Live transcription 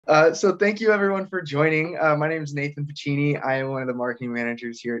So thank you everyone for joining. My name is Nathan Pacini. I am one of the marketing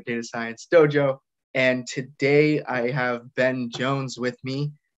managers here at Data Science Dojo. And today I have Ben Jones with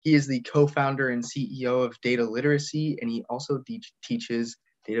me. He is the co-founder and CEO of Data Literacy, and he also teaches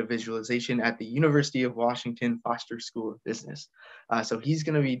data visualization at the University of Washington Foster School of Business. So he's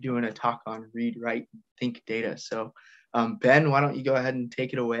going to be doing a talk on read, write, think data. So Ben, why don't you go ahead and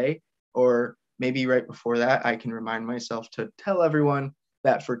take it away? Or maybe right before that, I can remind myself to tell everyone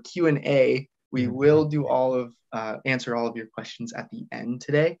that for Q&A, we will do answer all of your questions at the end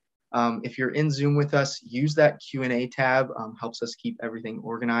today. If you're in Zoom with us, use that Q&A tab, helps us keep everything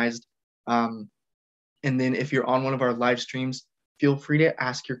organized. And then if you're on one of our live streams, feel free to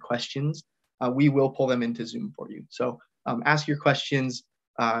ask your questions. We will pull them into Zoom for you. So ask your questions,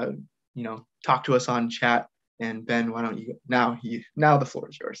 talk to us on chat. And Ben, why don't you now the floor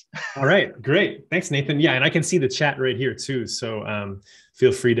is yours. All right, great. Thanks, Nathan. Yeah, and I can see the chat right here too. So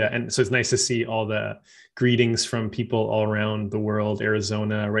feel free to, and so it's nice to see all the greetings from people all around the world,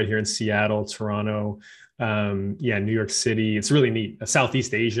 Arizona, right here in Seattle, Toronto, New York City. It's really neat.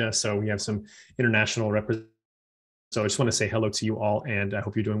 Southeast Asia. So we have some international representation. So I just want to say hello to you all, and I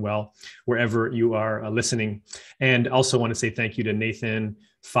hope you're doing well wherever you are listening. And also want to say thank you to Nathan,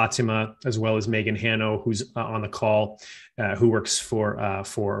 Fatima, as well as Megan Hanno, who's on the call, who works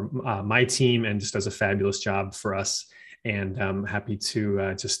for my team and just does a fabulous job for us. And I'm happy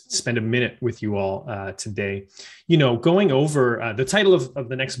to just spend a minute with you all today. Going over the title of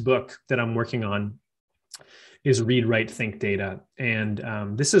the next book that I'm working on is Read, Write, Think Data. And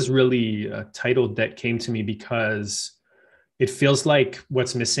this is really a title that came to me because it feels like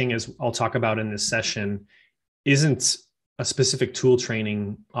what's missing, as I'll talk about in this session, isn't a specific tool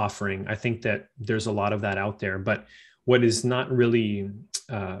training offering. I think that there's a lot of that out there, but what is not really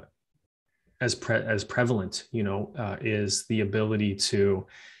as prevalent, is the ability to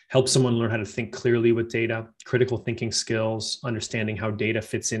help someone learn how to think clearly with data, critical thinking skills, understanding how data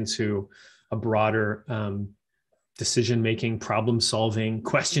fits into a broader decision-making, problem-solving,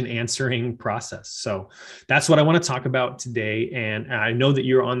 question-answering process. So that's what I want to talk about today. And I know that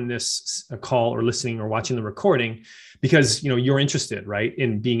you're on this call or listening or watching the recording because you're interested, right,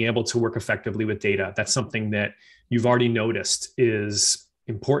 in being able to work effectively with data. That's something that you've already noticed is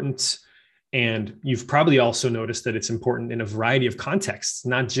important. And you've probably also noticed that it's important in a variety of contexts,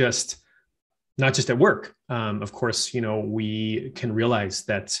 not just at work. Of course, we can realize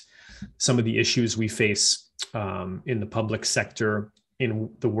that some of the issues we face in the public sector, in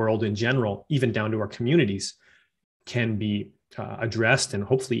the world in general, even down to our communities, can be addressed and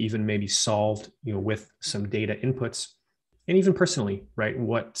hopefully even maybe solved, with some data inputs. And even personally, right?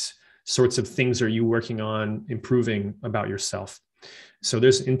 What sorts of things are you working on improving about yourself? So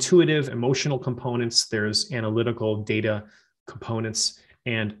there's intuitive, emotional components, there's analytical data components.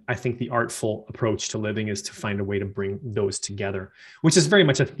 And I think the artful approach to living is to find a way to bring those together, which is very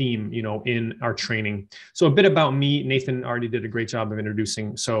much a theme, in our training. So a bit about me, Nathan already did a great job of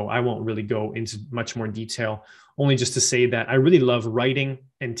introducing, so I won't really go into much more detail, only just to say that I really love writing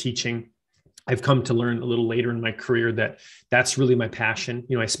and teaching. I've come to learn a little later in my career that that's really my passion.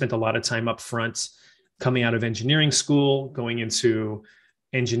 I spent a lot of time up front coming out of engineering school, going into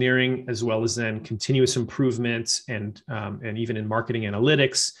engineering, as well as then continuous improvement and even in marketing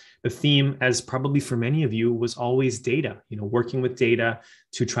analytics. The theme, as probably for many of you, was always data, working with data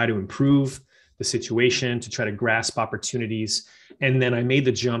to try to improve the situation, to try to grasp opportunities. And then I made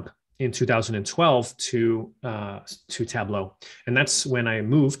the jump in 2012 to Tableau. And that's when I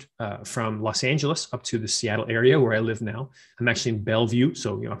moved from Los Angeles up to the Seattle area where I live now. I'm actually in Bellevue,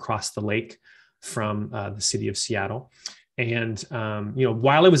 so across the lake from the city of Seattle. And,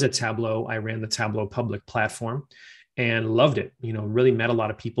 while I was at Tableau, I ran the Tableau public platform and loved it, really met a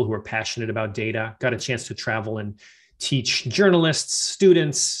lot of people who are passionate about data, got a chance to travel and teach journalists,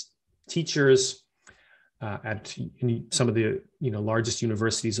 students, teachers at some of the, largest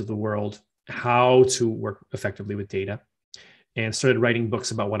universities of the world, how to work effectively with data, and started writing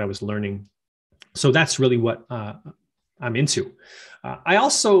books about what I was learning. So that's really what I'm into.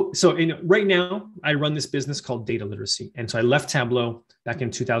 Right now I run this business called Data Literacy. And so I left Tableau back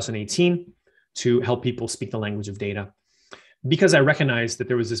in 2018 to help people speak the language of data, because I recognized that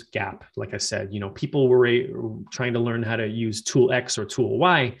there was this gap. Like I said, people were trying to learn how to use tool X or tool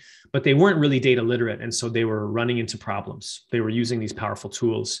Y, but they weren't really data literate. And so they were running into problems. They were using these powerful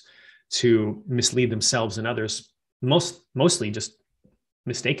tools to mislead themselves and others, mostly just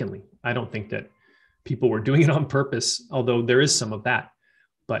mistakenly. I don't think that people were doing it on purpose, although there is some of that.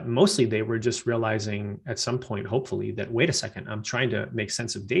 But mostly they were just realizing at some point, hopefully, that, wait a second, I'm trying to make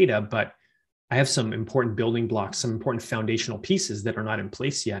sense of data, but I have some important building blocks, some important foundational pieces that are not in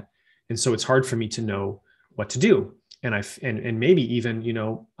place yet. And so it's hard for me to know what to do. And maybe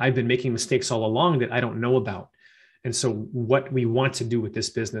even, I've been making mistakes all along that I don't know about. And so what we want to do with this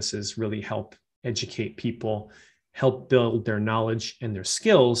business is really help educate people, help build their knowledge and their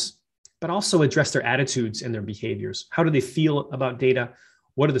skills, but also address their attitudes and their behaviors. How do they feel about data?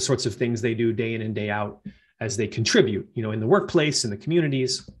 What are the sorts of things they do day in and day out as they contribute, in the workplace, in the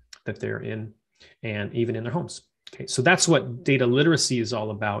communities that they're in, and even in their homes? Okay, so that's what data literacy is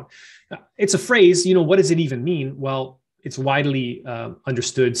all about. It's a phrase, what does it even mean? Well, it's widely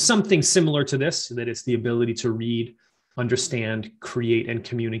understood, something similar to this, that it's the ability to read, understand, create, and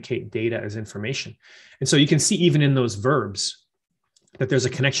communicate data as information. And so you can see even in those verbs that there's a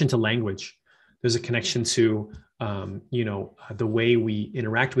connection to language. There's a connection to, the way we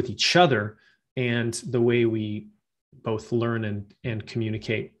interact with each other and the way we both learn and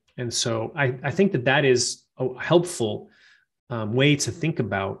communicate. And so I think that is a helpful way to think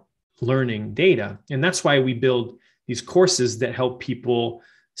about learning data. And that's why we build these courses that help people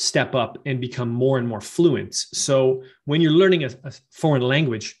step up and become more and more fluent. So when you're learning a foreign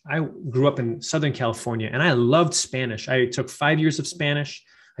language, I grew up in Southern California and I loved Spanish. I took 5 years of Spanish.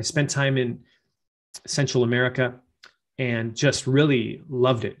 I spent time in Central America and just really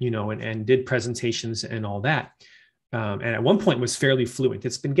loved it, and did presentations and all that. And at one point was fairly fluent.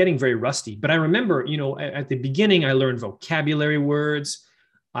 It's been getting very rusty, but I remember, at the beginning, I learned vocabulary words.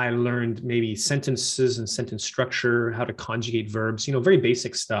 I learned maybe sentences and sentence structure, how to conjugate verbs, very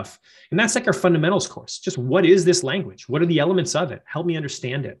basic stuff. And that's like our fundamentals course. Just what is this language? What are the elements of it? Help me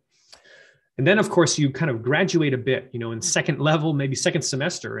understand it. And then, of course, you kind of graduate a bit, in second level, maybe second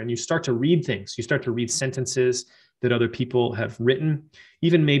semester, and you start to read things. You start to read sentences that other people have written,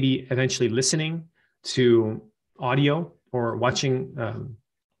 even maybe eventually listening to audio or watching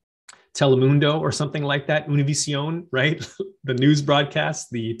Telemundo or something like that, Univision, right? The news broadcasts,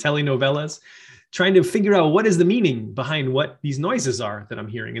 the telenovelas, trying to figure out what is the meaning behind what these noises are that I'm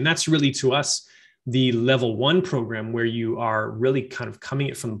hearing. And that's really, to us, the level 1 program, where you are really kind of coming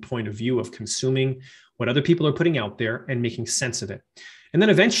at it from the point of view of consuming what other people are putting out there and making sense of it. And then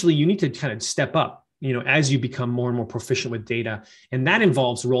eventually you need to kind of step up, as you become more and more proficient with data. And that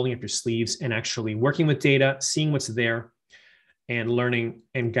involves rolling up your sleeves and actually working with data, seeing what's there, and learning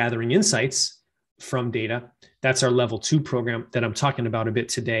and gathering insights from data. That's our level 2 program that I'm talking about a bit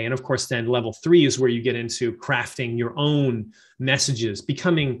today. And of course, then level 3 is where you get into crafting your own messages,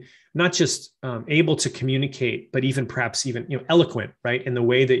 becoming not just able to communicate, but perhaps eloquent, right? In the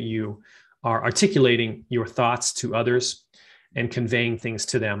way that you are articulating your thoughts to others and conveying things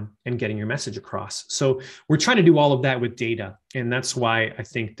to them and getting your message across. So we're trying to do all of that with data. And that's why I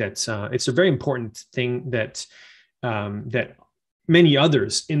think that it's a very important thing that many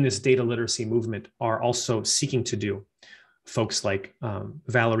others in this data literacy movement are also seeking to do. Folks like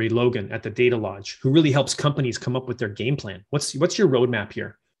Valerie Logan at the Data Lodge, who really helps companies come up with their game plan. What's your roadmap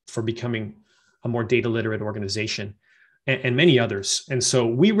here for becoming a more data literate organization, and many others. And so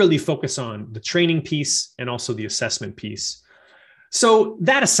we really focus on the training piece and also the assessment piece. So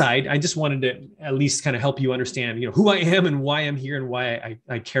that aside, I just wanted to at least kind of help you understand, who I am and why I'm here and why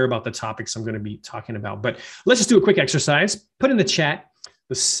I care about the topics I'm going to be talking about. But let's just do a quick exercise. Put in the chat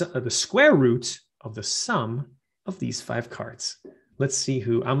the square root of the sum of these 5 cards. Let's see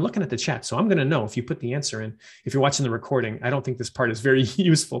who. I'm looking at the chat, so I'm going to know if you put the answer in. If you're watching the recording, I don't think this part is very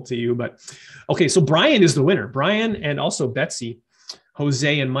useful to you, but okay. So Brian is the winner. Brian and also Betsy,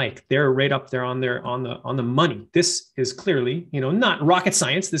 Jose and Mike, they're right up there on the money. This is clearly, not rocket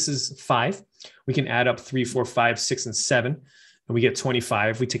science. This is 5. We can add up 3, 4, 5, 6, and 7, and we get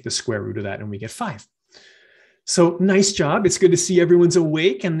 25. We take the square root of that and we get 5. So nice job. It's good to see everyone's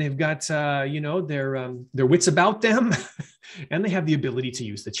awake and they've got, their wits about them and they have the ability to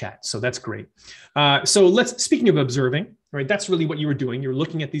use the chat. So that's great. So speaking of observing, right, that's really what you were doing. You're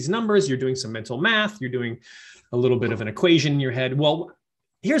looking at these numbers, you're doing some mental math, you're doing a little bit of an equation in your head. Well,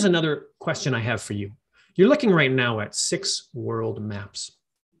 here's another question I have for you. You're looking right now at 6 world maps.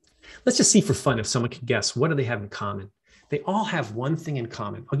 Let's just see for fun if someone can guess, what do they have in common? They all have one thing in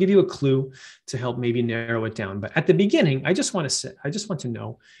common. I'll give you a clue to help maybe narrow it down. But at the beginning, I just want to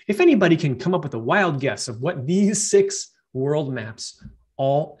know if anybody can come up with a wild guess of what these 6 world maps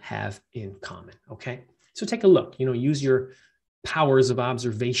all have in common. Okay, so take a look. Use your powers of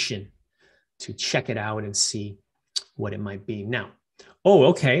observation to check it out and see what it might be. Now,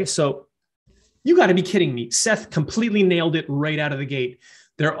 okay, so you got to be kidding me. Seth completely nailed it right out of the gate.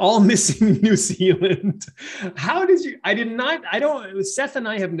 They're all missing New Zealand. How did you? Seth and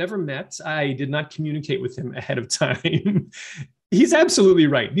I have never met. I did not communicate with him ahead of time. He's absolutely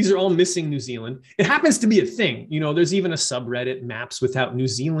right. These are all missing New Zealand. It happens to be a thing. There's even a subreddit, maps without New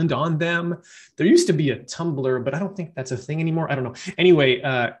Zealand on them. There used to be a Tumblr, but I don't think that's a thing anymore. I don't know. Anyway,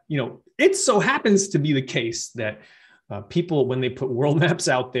 it so happens to be the case that people, when they put world maps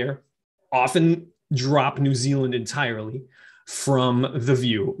out there, often drop New Zealand entirely from the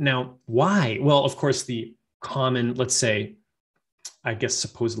view. Now, why? Well, of course, the common, let's say, I guess,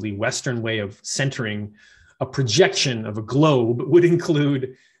 supposedly Western way of centering a projection of a globe would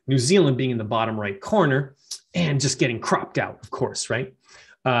include New Zealand being in the bottom right corner and just getting cropped out, of course, right?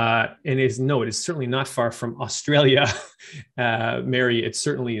 And it is certainly not far from Australia, Mary. It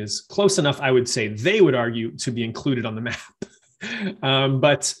certainly is close enough, I would say, they would argue, to be included on the map.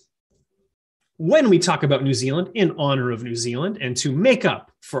 But when we talk about New Zealand in honor of New Zealand and to make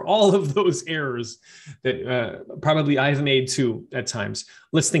up for all of those errors that probably I've made too at times,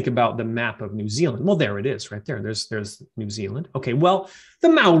 let's think about the map of New Zealand. Well, there it is right there. There's New Zealand. Okay, well, the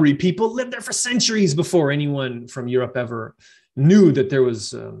Maori people lived there for centuries before anyone from Europe ever knew that there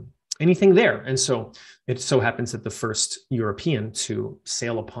was anything there. And so it so happens that the first European to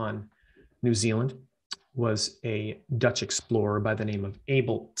sail upon New Zealand was a Dutch explorer by the name of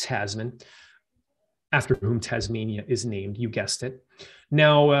Abel Tasman, after whom Tasmania is named, you guessed it.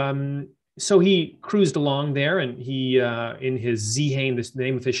 Now, so he cruised along there, and he, in his Zeehane, the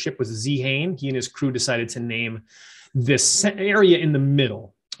name of his ship was Zeehane. He and his crew decided to name this area in the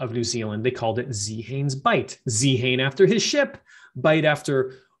middle of New Zealand. They called it Zeehane's Bight. Zeehane after his ship, Bight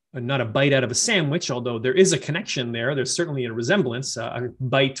after, not a bite out of a sandwich, although there is a connection there. There's certainly a resemblance. A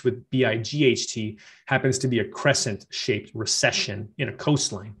bight with B-I-G-H-T happens to be a crescent-shaped recession in a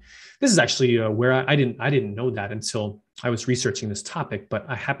coastline. This is actually where I didn't know that until I was researching this topic, but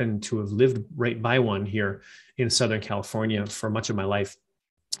I happen to have lived right by one here in Southern California for much of my life.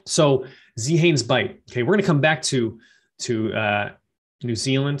 So Zeehane's Bight. Okay, we're going to come back to New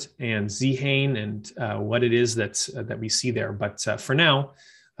Zealand and Zeehane and what it is that we see there. But for now,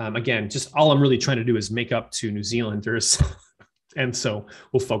 again, just all I'm really trying to do is make up to New Zealanders, and so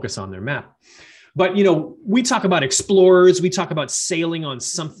we'll focus on their map. But, we talk about explorers, we talk about sailing on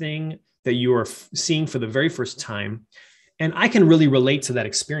something that you are seeing for the very first time. And I can really relate to that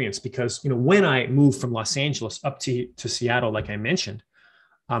experience because, when I moved from Los Angeles up to Seattle, like I mentioned,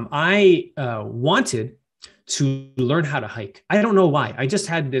 I wanted to learn how to hike. I don't know why. I just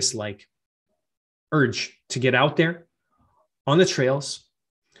had this urge to get out there on the trails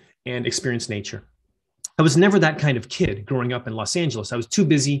and experience nature. I was never that kind of kid growing up in Los Angeles. I was too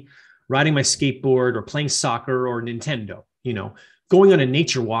busy riding my skateboard or playing soccer or Nintendo. Going on a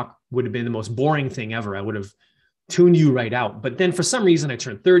nature walk would have been the most boring thing ever. I would have tuned you right out. But then for some reason, I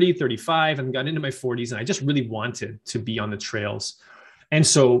turned 30, 35 and got into my 40s, and I just really wanted to be on the trails. And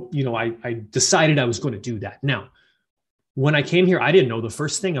so, I decided I was going to do that. Now, when I came here, I didn't know the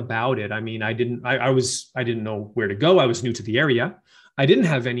first thing about it. I mean, I didn't know where to go. I was new to the area. I didn't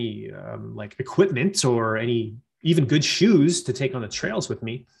have any equipment or any even good shoes to take on the trails with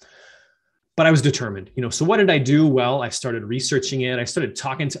me. But I was determined, so what did I do? Well, I started researching it. I started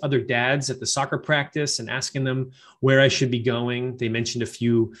talking to other dads at the soccer practice and asking them where I should be going. They mentioned a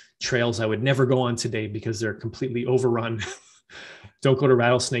few trails I would never go on today because they're completely overrun. Don't go to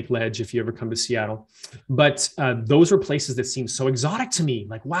Rattlesnake Ledge if you ever come to Seattle. But those were places that seemed so exotic to me.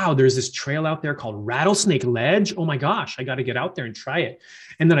 Like, wow, there's this trail out there called Rattlesnake Ledge. Oh my gosh, I got to get out there and try it.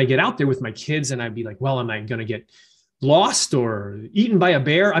 And then I get out there with my kids and I'd be like, well, am I going to get lost or eaten by a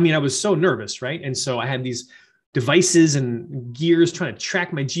bear? I mean, I was so nervous, right? And so I had these devices and gears trying to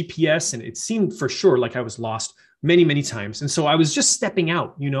track my GPS, and it seemed for sure like I was lost many, many times. And so I was just stepping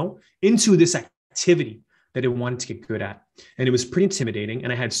out, into this activity that I wanted to get good at. And it was pretty intimidating,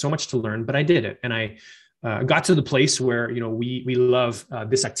 and I had so much to learn, but I did it. And I got to the place where, we love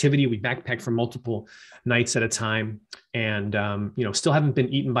this activity. We backpack for multiple nights at a time, and, still haven't been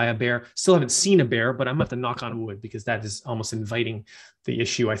eaten by a bear, still haven't seen a bear, but I'm going to knock on wood because that is almost inviting the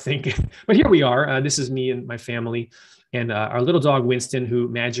issue, I think. But here we are. This is me and my family and our little dog, Winston, who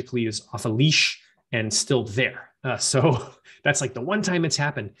magically is off a leash and still there. So that's like the one time it's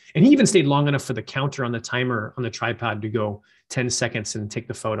happened. And he even stayed long enough for the counter on the timer on the tripod to go 10 seconds and take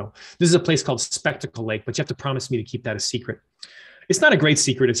the photo. This is a place called Spectacle Lake, but you have to promise me to keep that a secret. It's not a great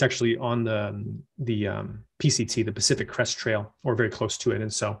secret. It's actually on the PCT, the Pacific Crest Trail, or very close to it.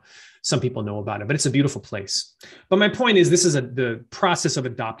 And so some people know about it, but it's a beautiful place. But my point is, this is the process of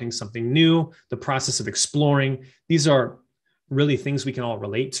adopting something new, the process of exploring. These are really things we can all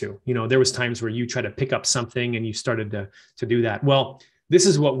relate to. There was times where you try to pick up something and you started to do that. Well, this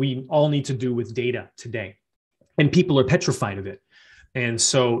is what we all need to do with data today. And people are petrified of it. And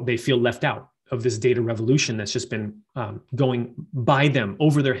so they feel left out. of this data revolution that's just been going by them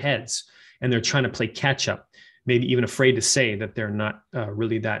over their heads, and they're trying to play catch up, maybe even afraid to say that they're not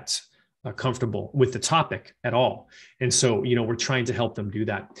really that comfortable with the topic at all. And so, we're trying to help them do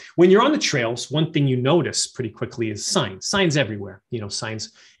that. When you're on the trails, one thing you notice pretty quickly is signs everywhere,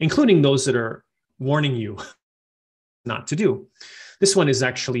 signs, including those that are warning you not to do. This one is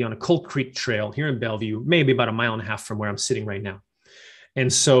actually on a Cold Creek trail here in Bellevue, maybe about 1.5 miles from where I'm sitting right now.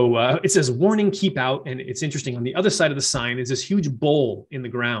 And so it says, warning, keep out. And it's interesting. On the other side of the sign is this huge bowl in the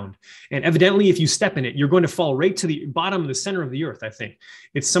ground. And evidently, if you step in it, you're going to fall right to the bottom of the center of the earth, I think.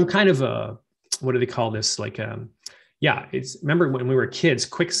 It's some kind of what do they call this? Remember when we were kids,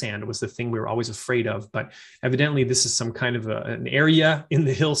 quicksand was the thing we were always afraid of. But evidently, this is some kind of an area in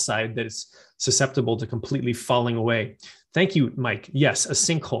the hillside that is susceptible to completely falling away. Thank you, Mike. Yes, a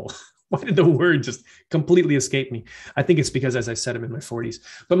sinkhole. Why did the word just completely escape me? I think it's because, as I said, I'm in my 40s.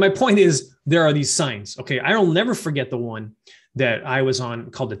 But my point is, there are these signs. Okay, I'll never forget the one that I was on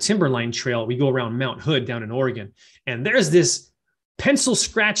called the Timberline Trail. We go around Mount Hood down in Oregon. And there's this pencil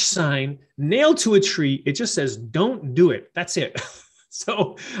scratch sign nailed to a tree. It just says, don't do it. That's it.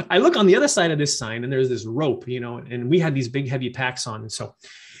 So I look on the other side of this sign, and there's this rope, and we had these big, heavy packs on. And so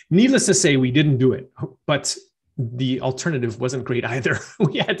needless to say, we didn't do it. But the alternative wasn't great either.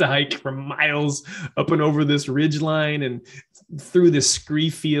 We had to hike for miles up and over this ridge line and through this scree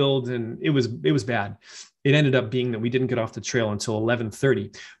field, and it was bad. It ended up being that we didn't get off the trail until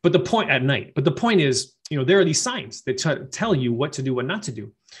 11:30. But the point is, there are these signs that tell you what to do, what not to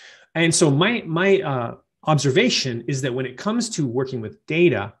do. And so my observation is that when it comes to working with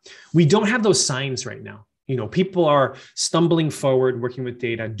data, we don't have those signs right now. People are stumbling forward, working with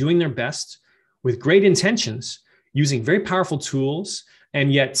data, doing their best with great intentions, using very powerful tools,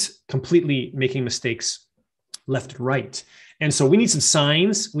 and yet completely making mistakes left and right. And so we need some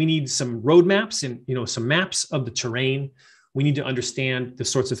signs. We need some roadmaps and some maps of the terrain. We need to understand the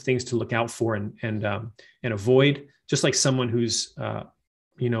sorts of things to look out for and avoid. Just like someone who's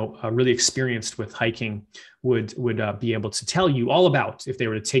really experienced with hiking would be able to tell you all about if they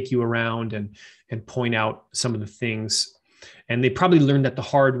were to take you around and point out some of the things. And they probably learned that the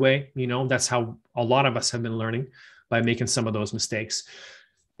hard way. That's how a lot of us have been learning, by making some of those mistakes.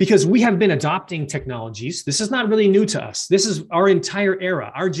 Because we have been adopting technologies. This is not really new to us. This is our entire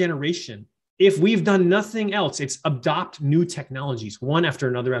era, our generation. If we've done nothing else, it's adopt new technologies, one after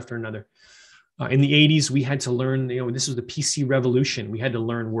another after another. In the 80s, we had to learn, this was the PC revolution. We had to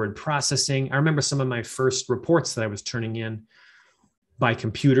learn word processing. I remember some of my first reports that I was turning in by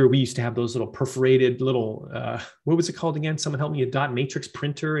computer. We used to have those little perforated little, what was it called again? Someone help me, a dot matrix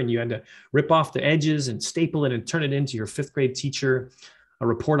printer. And you had to rip off the edges and staple it and turn it into your 5th grade teacher, a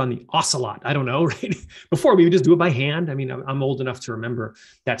report on the ocelot. I don't know, right? Before we would just do it by hand. I mean, I'm old enough to remember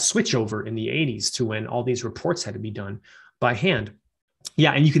that switchover in the 80s to when all these reports had to be done by hand.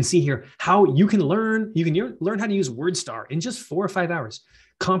 Yeah, and you can see here how you can learn how to use WordStar in just 4 or 5 hours.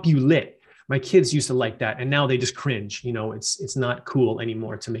 CompuLit. My kids used to like that, and now they just cringe. It's not cool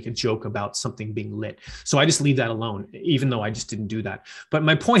anymore to make a joke about something being lit. So I just leave that alone, even though I just didn't do that. But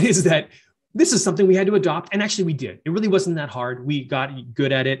my point is that this is something we had to adopt, and actually we did. It really wasn't that hard. We got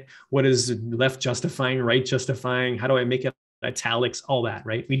good at it. What is left justifying, right justifying? How do I make it italics, all that,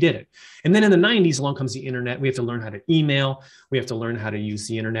 right? We did it. And then in the 90s, along comes the internet. We have to learn how to email. We have to learn how to use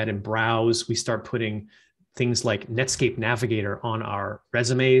the internet and browse. We start putting things like Netscape Navigator on our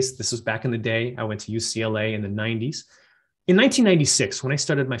resumes. This was back in the day. I went to UCLA in the 90s. In 1996, when I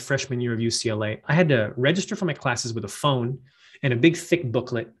started my freshman year of UCLA, I had to register for my classes with a phone and a big thick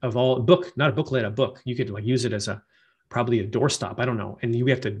booklet of a book. You could use it as probably a doorstop. I don't know. And we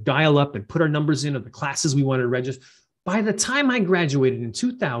have to dial up and put our numbers in of the classes we wanted to register. By the time I graduated in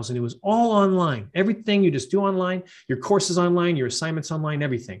 2000, it was all online. Everything you just do online, your courses online, your assignments online,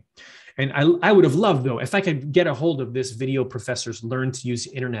 everything. And I would have loved, though, if I could get a hold of this Video Professors Learn to Use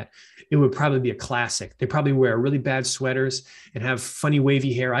the Internet, it would probably be a classic. They probably wear really bad sweaters and have funny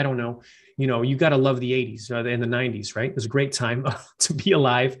wavy hair. I don't know. You got to love the 80s and the 90s, right? It was a great time to be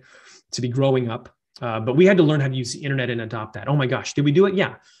alive, to be growing up. But we had to learn how to use the internet and adopt that. Oh my gosh, did we do it?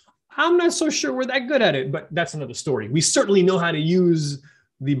 Yeah. I'm not so sure we're that good at it, but that's another story. We certainly know how to use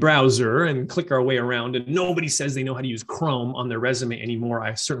the browser and click our way around, and nobody says they know how to use Chrome on their resume anymore.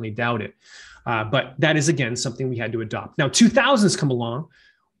 I certainly doubt it. But that is, again, something we had to adopt. Now, 2000s come along.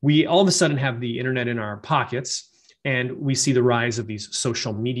 We all of a sudden have the internet in our pockets, and we see the rise of these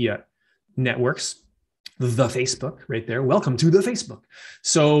social media networks. the Facebook right there. Welcome to the Facebook.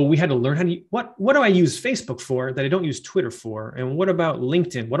 So we had to learn how to, what do I use Facebook for that I don't use Twitter for? And what about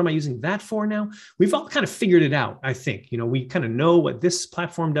LinkedIn? What am I using that for now? We've all kind of figured it out, I think. We kind of know what this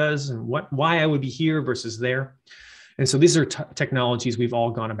platform does and why I would be here versus there. And so these are technologies we've all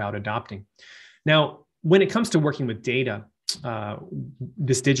gone about adopting. Now, when it comes to working with data,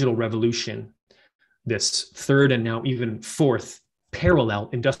 this digital revolution, this third and now even fourth parallel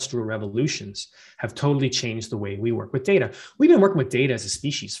industrial revolutions have totally changed the way we work with data. We've been working with data as a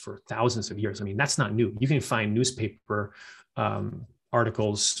species for thousands of years. I mean, that's not new. You can find newspaper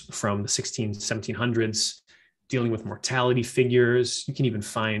articles from the 1700s dealing with mortality figures. You can even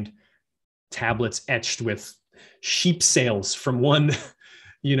find tablets etched with sheep sales from one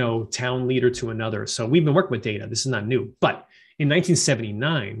town leader to another. So we've been working with data. This is not new. But in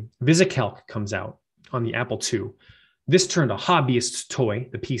 1979, VisiCalc comes out on the Apple II. This turned a hobbyist's toy,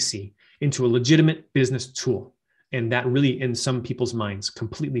 the PC, into a legitimate business tool. And that really, in some people's minds,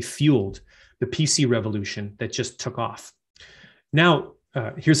 completely fueled the PC revolution that just took off. Now,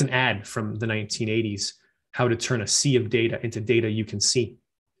 here's an ad from the 1980s, how to turn a sea of data into data you can see.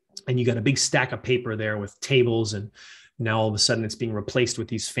 And you got a big stack of paper there with tables, and now all of a sudden it's being replaced with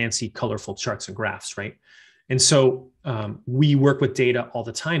these fancy, colorful charts and graphs, right? And so we work with data all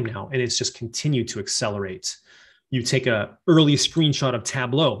the time now, and it's just continued to accelerate. You take an early screenshot of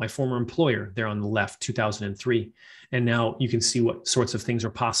Tableau, my former employer, there on the left, 2003. And now you can see what sorts of things are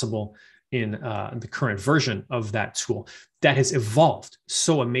possible in the current version of that tool. That has evolved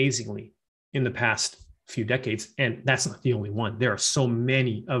so amazingly in the past few decades. And that's not the only one. There are so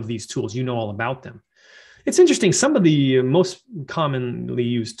many of these tools. You know all about them. It's interesting. Some of the most commonly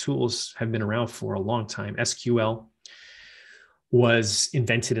used tools have been around for a long time. SQL was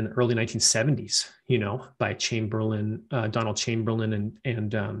invented in the early 1970s, by Donald Chamberlain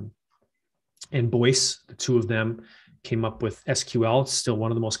and Boyce. The two of them came up with SQL. It's still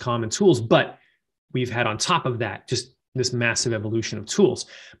one of the most common tools, but we've had on top of that just this massive evolution of tools.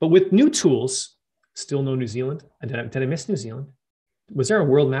 But with new tools, still no New Zealand. Did I miss New Zealand? Was there a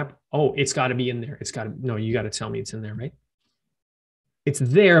world map? Oh, it's got to be in there. No, you got to tell me it's in there, right? It's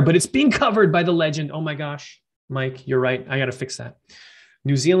there, but it's being covered by the legend. Oh my gosh. Mike, you're right. I got to fix that.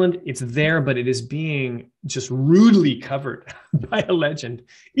 New Zealand, it's there, but it is being just rudely covered by a legend.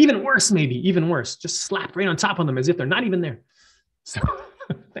 Even worse, just slapped right on top of them as if they're not even there. So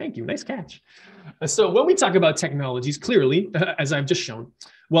thank you. Nice catch. So when we talk about technologies, clearly, as I've just shown,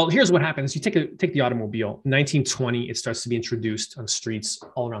 well, here's what happens. You take the automobile. 1920, it starts to be introduced on streets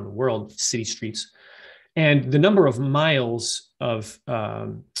all around the world, city streets. And the number of miles of,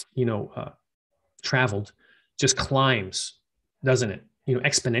 traveled just climbs, doesn't it?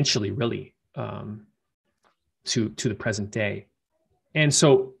 Exponentially, really, to the present day. And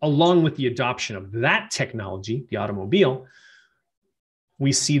so along with the adoption of that technology, the automobile,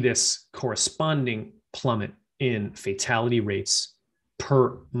 we see this corresponding plummet in fatality rates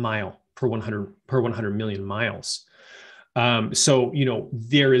per mile, per 100 million miles. So,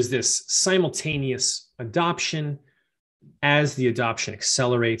 there is this simultaneous adoption. As the adoption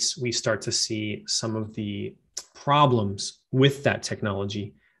accelerates, we start to see some of the problems with that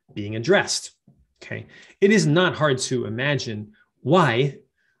technology being addressed. Okay. It is not hard to imagine why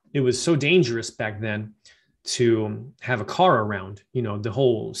it was so dangerous back then to have a car around. The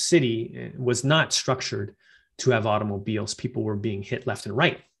whole city was not structured to have automobiles. People were being hit left and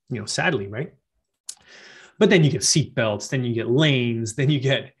right, sadly, right? But then you get seat belts, then you get lanes, then you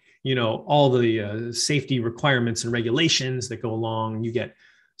get, all the safety requirements and regulations that go along. You get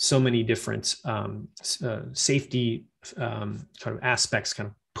so many different safety kind of aspects kind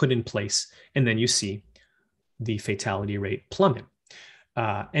of put in place. And then you see the fatality rate plummet.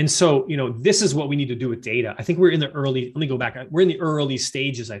 And so, this is what we need to do with data. I think we're in the early, let me go back. We're in the early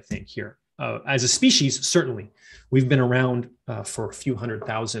stages, I think, here. As a species, certainly, we've been around for a few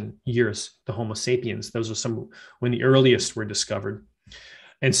 100,000 years, the Homo sapiens. Those are some when the earliest were discovered.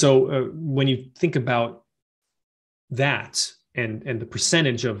 And so when you think about that and the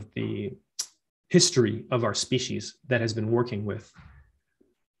percentage of the history of our species that has been working with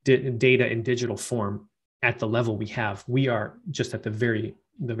data in digital form at the level we are just at the very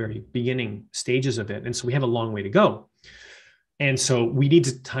beginning stages of it. And so we have a long way to go. And so we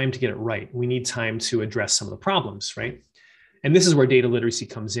need time to get it right. We need time to address some of the problems, right? And this is where data literacy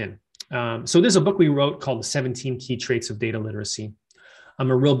comes in. So there's a book we wrote called The 17 Key Traits of Data Literacy. I'm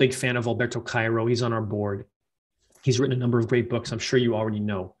a real big fan of Alberto Cairo. He's on our board. He's written a number of great books. I'm sure you already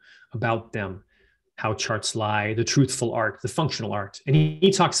know about them. How Charts Lie, The Truthful Art, The Functional Art. And he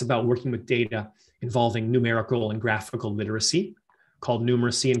talks about working with data involving numerical and graphical literacy, called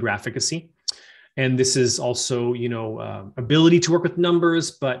numeracy and graphicacy. And this is also, ability to work with numbers,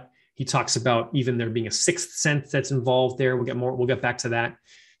 but he talks about even there being a sixth sense that's involved there. We'll get back to that.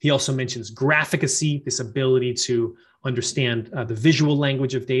 He also mentions graphicacy, this ability to understand the visual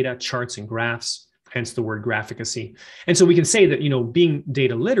language of data, charts and graphs, hence the word graphicacy. And so we can say that, being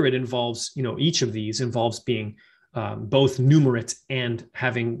data literate involves, each of these involves being both numerate and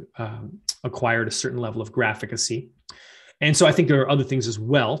having acquired a certain level of graphicacy. And so I think there are other things as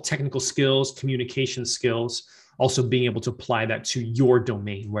well, technical skills, communication skills, also being able to apply that to your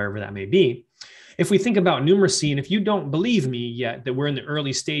domain, wherever that may be. If we think about numeracy, and if you don't believe me yet that we're in the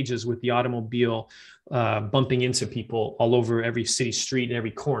early stages with the automobile bumping into people all over every city street and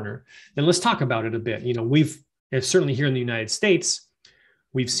every corner, then let's talk about it a bit. We've certainly here in the United States,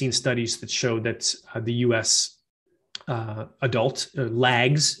 we've seen studies that show that the US adult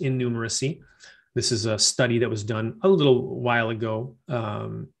lags in numeracy. This is a study that was done a little while ago,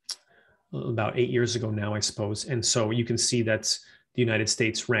 about 8 years ago now, I suppose. And so you can see that the United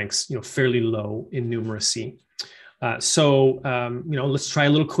States ranks, fairly low in numeracy. Let's try a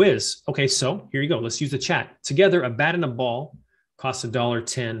little quiz. Okay, so here you go. Let's use the chat. Together, a bat and a ball costs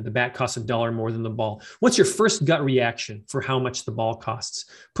 $1.10. The bat costs $1 more than the ball. What's your first gut reaction for how much the ball costs?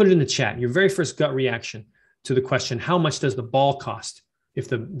 Put it in the chat. Your very first gut reaction to the question, how much does the ball cost if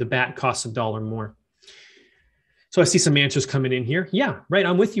the bat costs $1 more? So I see some answers coming in here. Yeah, right.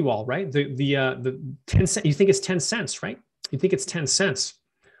 I'm with you all, right? The 10 cents, you think it's 10 cents, right? You think it's 10 cents.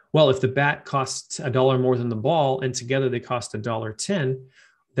 Well, if the bat costs $1 more than the ball and together they cost $1.10,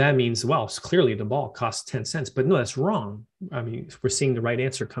 that means, well, clearly the ball costs 10 cents. But no, that's wrong. I mean, we're seeing the right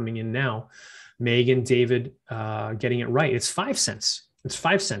answer coming in now. Megan, David, getting it right. It's 5 cents. It's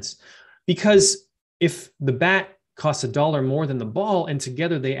 5 cents. Because if the bat costs $1 more than the ball and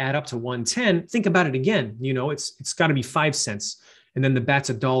together they add up to 110, think about it again. It's got to be 5 cents. And then the bat's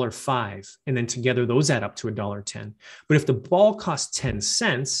 $1.05. And then together those add up to $1.10. But if the ball costs 10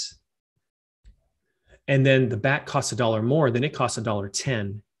 cents and then the bat costs $1 more, then it costs $1.10.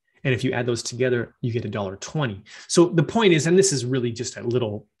 And if you add those together, you get $1.20. So the point is, and this is really just a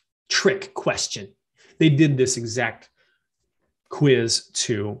little trick question. They did this exact quiz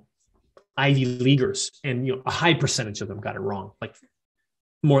to Ivy Leaguers, and a high percentage of them got it wrong, like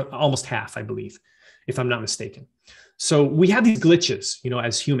almost half, I believe, if I'm not mistaken. So we have these glitches,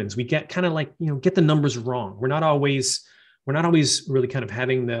 as humans. We get kind of like, get the numbers wrong. We're not always really kind of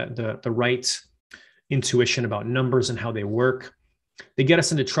having the right intuition about numbers and how they work. They get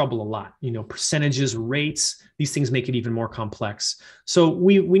us into trouble a lot. Percentages, rates, these things make it even more complex. So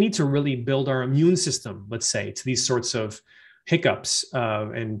we need to really build our immune system, let's say, to these sorts of hiccups.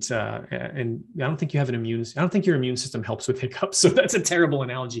 And I don't think I don't think your immune system helps with hiccups. So that's a terrible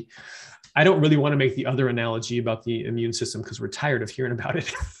analogy. I don't really want to make the other analogy about the immune system because we're tired of hearing about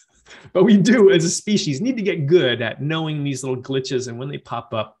it. But we do, as a species, need to get good at knowing these little glitches and when they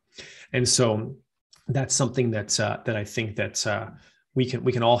pop up. And so that's something that I think that we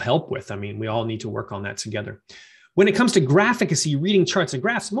can all help with. I mean, we all need to work on that together. When it comes to graphicacy, reading charts and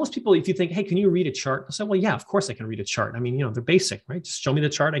graphs, most people, if you think, hey, can you read a chart? I'll say, well, yeah, of course I can read a chart. I mean, they're basic, right? Just show me the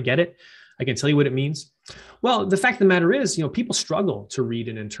chart. I get it. I can tell you what it means. Well, the fact of the matter is, people struggle to read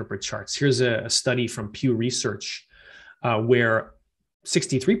and interpret charts. Here's a study from Pew Research where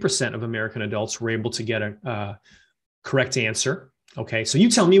 63% of American adults were able to get a correct answer. Okay, so you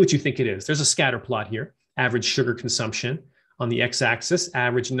tell me what you think it is. There's a scatter plot here. Average sugar consumption on the x-axis,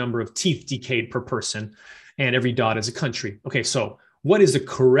 average number of teeth decayed per person, and every dot is a country. Okay, so what is the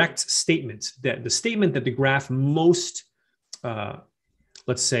correct statement? The statement that the graph most,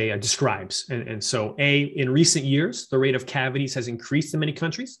 let's say, describes. And so A, in recent years, the rate of cavities has increased in many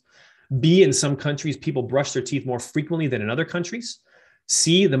countries. B, in some countries, people brush their teeth more frequently than in other countries.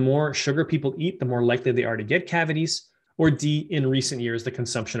 C, the more sugar people eat, the more likely they are to get cavities. Or D, in recent years, the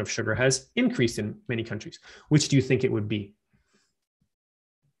consumption of sugar has increased in many countries. Which do you think it would be?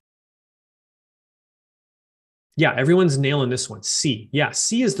 Yeah, everyone's nailing this one. C. Yeah,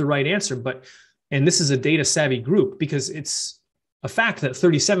 C is the right answer. And this is a data savvy group because it's a fact that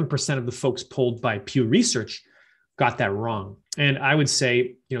 37% of the folks polled by Pew Research got that wrong. And I would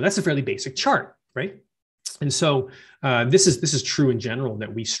say, that's a fairly basic chart, right? And so this is true in general,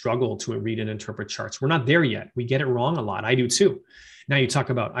 that we struggle to read and interpret charts. We're not there yet. We get it wrong a lot. I do too. Now you talk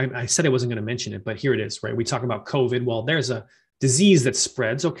about, I said I wasn't going to mention it, but here it is, right? We talk about COVID. Well, there's a disease that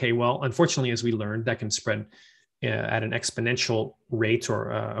spreads. Okay, well, unfortunately, as we learned, that can spread at an exponential rate, or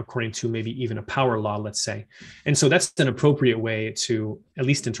according to maybe even a power law, let's say. And so that's an appropriate way to, at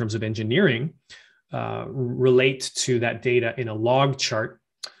least in terms of engineering, relate to that data in a log chart,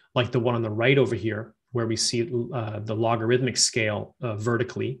 like the one on the right over here, where we see the logarithmic scale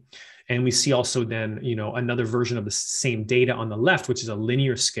vertically. And we see also then, another version of the same data on the left, which is a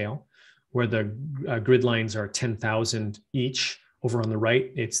linear scale, where the grid lines are 10,000 each. Over on the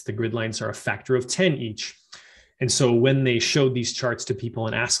right, the grid lines are a factor of 10 each. And so when they showed these charts to people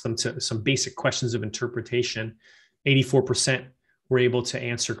and asked them to some basic questions of interpretation, 84% were able to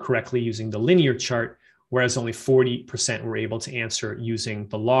answer correctly using the linear chart, whereas only 40% were able to answer using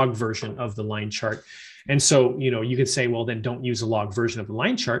the log version of the line chart. And so, you could say, well, then don't use a log version of the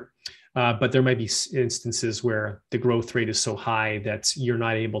line chart. But there might be instances where the growth rate is so high that you're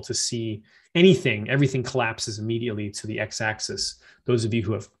not able to see anything. Everything collapses immediately to the x-axis. Those of you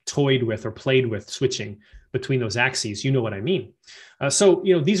who have toyed with or played with switching between those axes, you know what I mean. So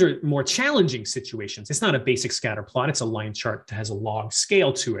these are more challenging situations. It's not a basic scatter plot. It's a line chart that has a log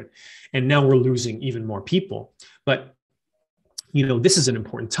scale to it. And now we're losing even more people. But, this is an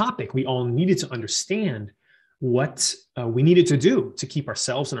important topic. We all needed to understand what we needed to do to keep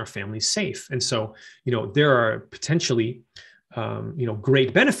ourselves and our families safe. And so, there are potentially,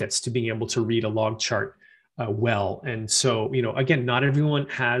 great benefits to being able to read a log chart well. And so, again, not everyone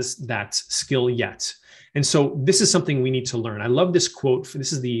has that skill yet. And so this is something we need to learn. I love this quote.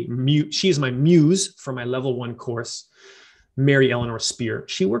 This is she is my muse for my level 1 course, Mary Eleanor Spear.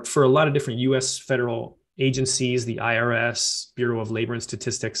 She worked for a lot of different US federal agencies, the IRS, Bureau of Labor and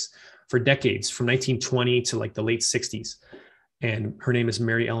Statistics, for decades, from 1920 to like the late 60s. And her name is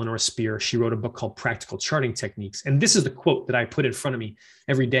Mary Eleanor Spear. She wrote a book called Practical Charting Techniques. And this is the quote that I put in front of me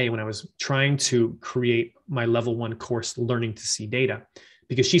every day when I was trying to create my level 1 course, Learning to See Data,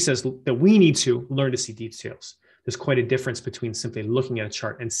 because she says that we need to learn to see details. There's quite a difference between simply looking at a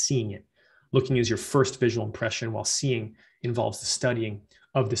chart and seeing it. Looking is your first visual impression, while seeing involves the studying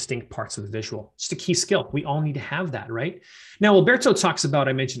of distinct parts of the visual. Just a key skill. We all need to have that, right? Now, Alberto talks about,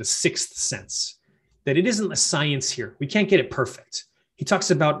 I mentioned, a sixth sense, that it isn't a science here. We can't get it perfect. He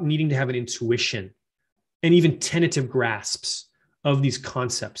talks about needing to have an intuition and even tentative grasps of these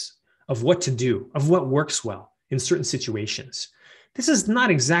concepts, of what to do, of what works well in certain situations. This is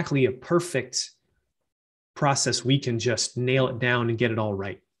not exactly a perfect process. We can just nail it down and get it all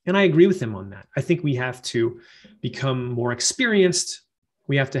right. And I agree with him on that. I think we have to become more experienced.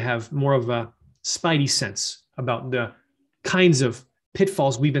 We have to have more of a spidey sense about the kinds of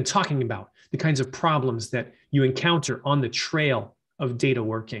pitfalls we've been talking about, the kinds of problems that you encounter on the trail of data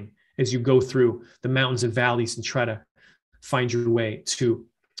working as you go through the mountains and valleys and try to find your way to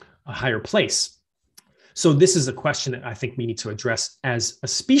a higher place. So this is a question that I think we need to address as a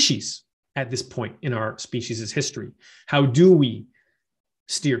species at this point in our species' history. How do we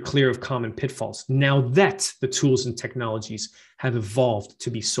steer clear of common pitfalls now that the tools and technologies have evolved to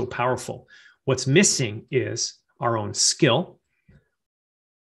be so powerful? What's missing is our own skill.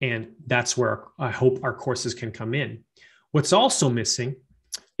 And that's where I hope our courses can come in. What's also missing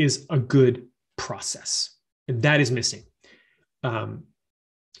is a good process. And that is missing.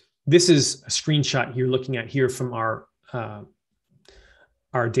 This is a screenshot you're looking at here from our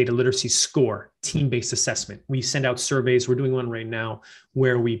data literacy score, team-based assessment. We send out surveys. We're doing one right now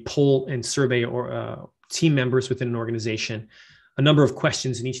where we poll and survey team members within an organization, a number of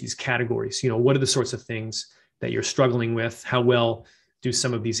questions in each of these categories. What are the sorts of things that you're struggling with? How well do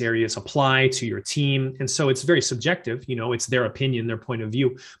some of these areas apply to your team? And so it's very subjective, it's their opinion, their point of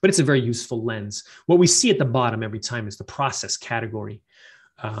view, but it's a very useful lens. What we see at the bottom every time is the process category.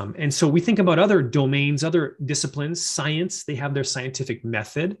 And so we think about other domains, other disciplines. Science, they have their scientific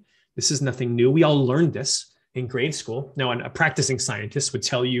method. This is nothing new. We all learned this in grade school. Now, a practicing scientist would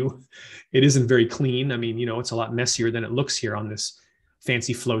tell you it isn't very clean. I mean, it's a lot messier than it looks here on this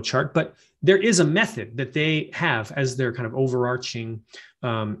fancy flow chart, but there is a method that they have as their kind of overarching,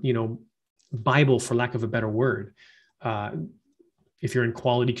 Bible, for lack of a better word. If you're in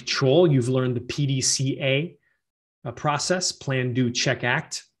quality control, you've learned the PDCA process, plan, do, check,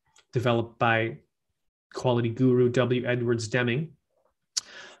 act, developed by quality guru W. Edwards Deming.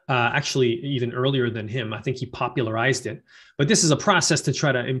 Actually, even earlier than him. I think he popularized it. But this is a process to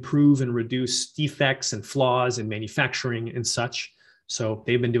try to improve and reduce defects and flaws in manufacturing and such. So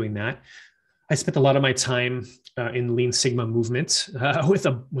they've been doing that. I spent a lot of my time in Lean Sigma movement with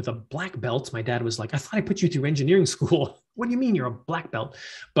a black belt. My dad was like, I thought I put you through engineering school. What do you mean you're a black belt?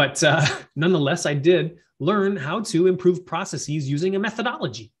 But nonetheless, I did learn how to improve processes using a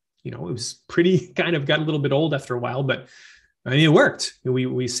methodology. It was pretty got a little bit old after a while, but I mean, it worked.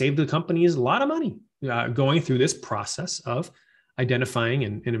 We saved the companies a lot of money going through this process of identifying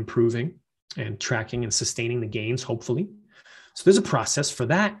and improving and tracking and sustaining the gains, hopefully. So there's a process for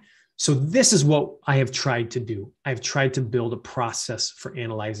that. So this is what I have tried to do. I've tried to build a process for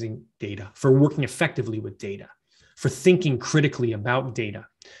analyzing data, for working effectively with data. for thinking critically about data.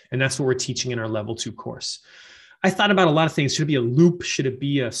 And that's what we're teaching in our level 2 course. I thought about a lot of things. Should it be a loop? Should it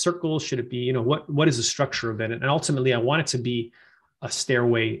be a circle? Should it be, what is the structure of it? And ultimately I want it to be a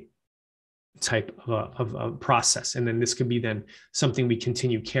stairway type of a process. And then this could be then something we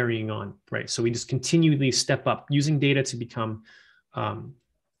continue carrying on, right? So we just continually step up using data to become,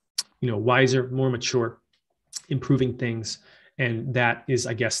 wiser, more mature, improving things. And that is,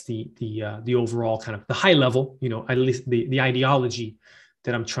 I guess, the overall kind of the high level, at least the ideology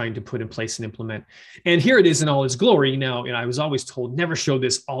that I'm trying to put in place and implement. And here it is in all its glory. Now, I was always told never show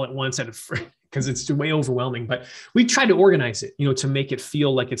this all at once because it's way overwhelming, but we tried to organize it, to make it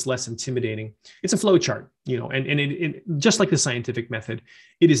feel like it's less intimidating. It's a flow chart, and it just like the scientific method,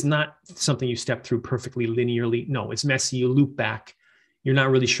 it is not something you step through perfectly linearly. No, it's messy. You loop back. You're not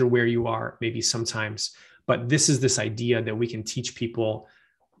really sure where you are, maybe sometimes, but this is this idea that we can teach people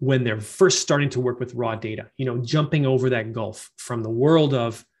when they're first starting to work with raw data, jumping over that gulf from the world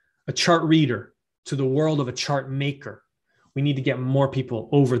of a chart reader to the world of a chart maker. We need to get more people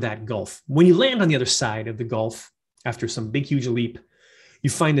over that gulf. When you land on the other side of the gulf, after some big, huge leap,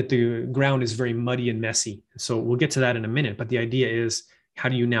 you find that the ground is very muddy and messy. So we'll get to that in a minute. But the idea is, how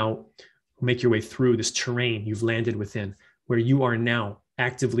do you now make your way through this terrain you've landed within, where you are now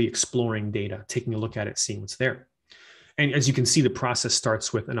actively exploring data, taking a look at it, seeing what's there. And as you can see, the process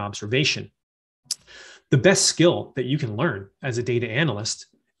starts with an observation. The best skill that you can learn as a data analyst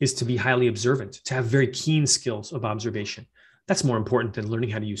is to be highly observant, to have very keen skills of observation. That's more important than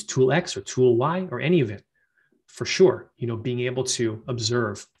learning how to use tool X or tool Y or any of it, for sure. Being able to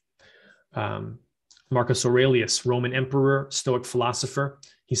observe. Marcus Aurelius, Roman emperor, Stoic philosopher,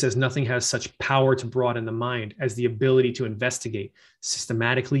 he says nothing has such power to broaden the mind as the ability to investigate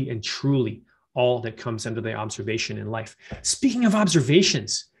systematically and truly all that comes under the observation in life. Speaking of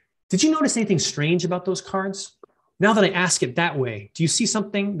observations, did you notice anything strange about those cards? Now that I ask it that way, do you see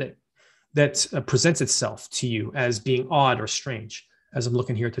something that presents itself to you as being odd or strange? As I'm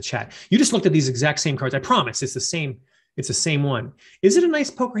looking here at the chat, you just looked at these exact same cards. I promise it's the same. It's the same one. Is it a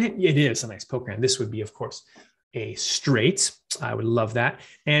nice poker hand? It is a nice poker hand. This would be, of course, a straight. I would love that.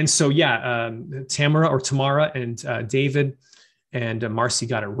 And so, Tamara and David and Marcy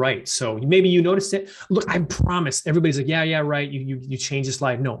got it right. So maybe you noticed it. Look, I promise everybody's like, yeah, right. You changed the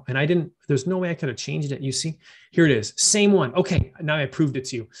slide. No, and I didn't. There's no way I could have changed it. You see, here it is. Same one. Okay, now I proved it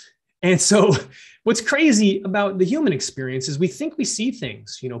to you. And so what's crazy about the human experience is we think we see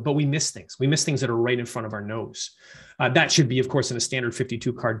things, but we miss things. We miss things that are right in front of our nose. That should be, of course, in a standard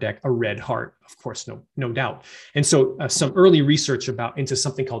 52 card deck, a red heart, of course, no doubt. And so some early research into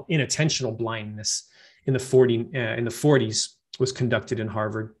something called inattentional blindness in the 40s was conducted in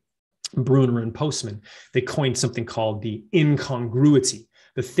Harvard. Bruner and Postman, they coined something called the incongruity,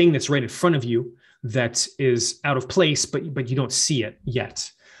 the thing that's right in front of you that is out of place, but you don't see it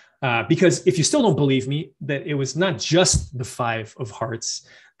yet. Because if you still don't believe me, that it was not just the 5 of hearts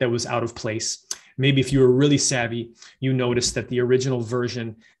that was out of place. Maybe if you were really savvy, you noticed that the original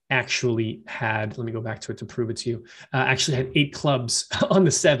version actually had, let me go back to it to prove it to you, actually had 8 clubs on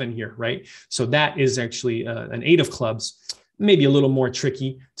the 7 here, right? So that is actually an 8 of clubs, maybe a little more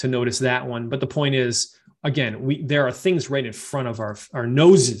tricky to notice that one. But the point is, again, there are things right in front of our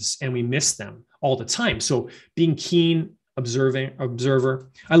noses and we miss them all the time. So being keen, observer.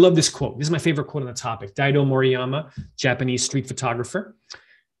 I love this quote. This is my favorite quote on the topic. Daido Moriyama, Japanese street photographer.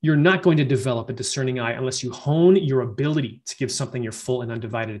 You're not going to develop a discerning eye unless you hone your ability to give something your full and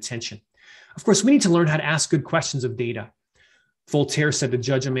undivided attention. Of course, we need to learn how to ask good questions of data. Voltaire said to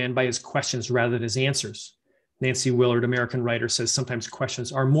judge a man by his questions rather than his answers. Nancy Willard, American writer, says sometimes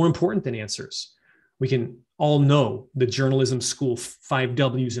questions are more important than answers. We can all know the journalism school 5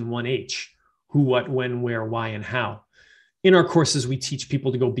 W's and 1 H: who, what, when, where, why, and how. In our courses, we teach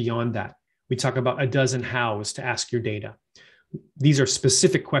people to go beyond that. We talk about a dozen hows to ask your data. These are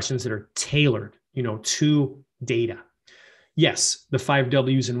specific questions that are tailored, to data. Yes, the 5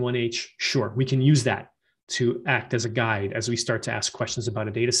 W's and 1 H, sure, we can use that to act as a guide as we start to ask questions about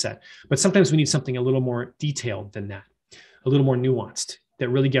a data set. But sometimes we need something a little more detailed than that, a little more nuanced, that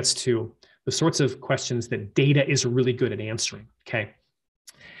really gets to the sorts of questions that data is really good at answering, okay?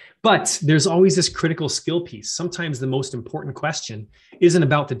 But there's always this critical skill piece. Sometimes the most important question isn't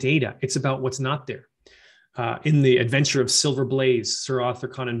about the data, it's about what's not there. In The Adventure of Silver Blaze, Sir Arthur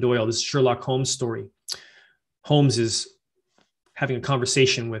Conan Doyle, this Sherlock Holmes story, Holmes is having a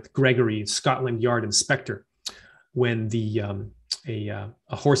conversation with Gregory, Scotland Yard inspector, when a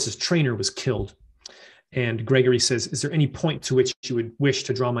horse's trainer was killed. And Gregory says, "Is there any point to which you would wish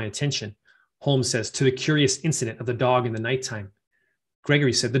to draw my attention?" Holmes says, "To the curious incident of the dog in the nighttime."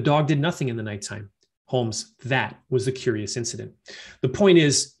 Gregory said, "The dog did nothing in the nighttime." Holmes, that was the curious incident. The point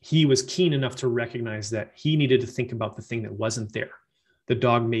is, he was keen enough to recognize that he needed to think about the thing that wasn't there. The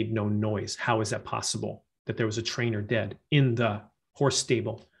dog made no noise. How is that possible? That there was a trainer dead in the horse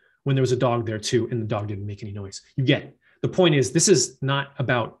stable when there was a dog there too, and the dog didn't make any noise. You get it. The point is, this is not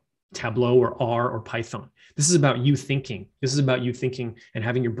about Tableau or R or Python. This is about you thinking. This is about you thinking and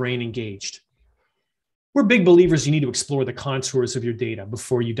having your brain engaged. We're big believers you need to explore the contours of your data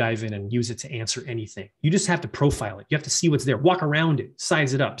before you dive in and use it to answer anything. You just have to profile it. You have to see what's there, walk around it,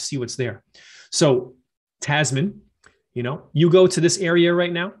 size it up, see what's there. So Tasman, you go to this area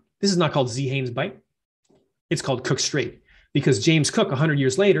right now. This is not called Z. Haynes Bight. It's called Cook Strait, because James Cook, 100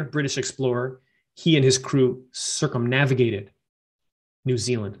 years later, British explorer, he and his crew circumnavigated New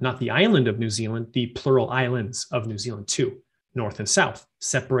Zealand, not the island of New Zealand, the plural islands of New Zealand too, north and south,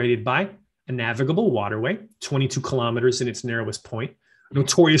 separated by a navigable waterway, 22 kilometers in its narrowest point,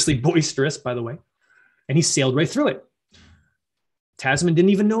 notoriously boisterous, by the way. And he sailed right through it. Tasman didn't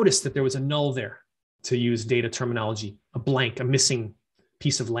even notice that there was a null there, to use data terminology, a blank, a missing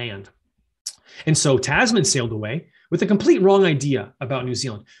piece of land. And so Tasman sailed away with a complete wrong idea about New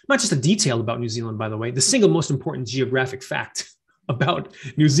Zealand. Not just a detail about New Zealand, by the way. The single most important geographic fact about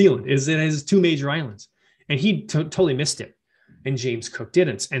New Zealand is it has 2 major islands. And he totally missed it. And James Cook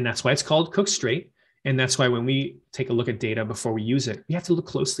didn't. And that's why it's called Cook Strait. And that's why when we take a look at data before we use it, we have to look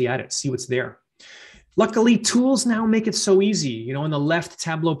closely at it, see what's there. Luckily, tools now make it so easy. On the left,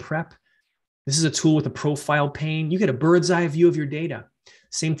 Tableau Prep. This is a tool with a profile pane. You get a bird's eye view of your data.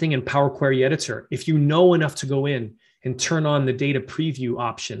 Same thing in Power Query Editor. If you know enough to go in and turn on the data preview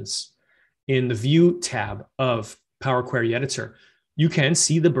options in the View tab of Power Query Editor, you can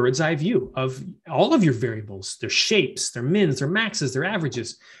see the bird's eye view of all of your variables, their shapes, their mins, their maxes, their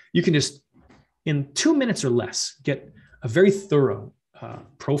averages. You can just, in 2 minutes or less, get a very thorough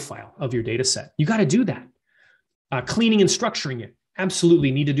profile of your data set. You got to do that. Cleaning and structuring it,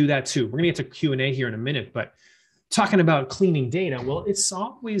 absolutely need to do that too. We're going to get to Q&A here in a minute, but talking about cleaning data, well, it's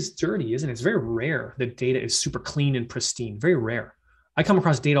always dirty, isn't it? It's very rare that data is super clean and pristine, very rare. I come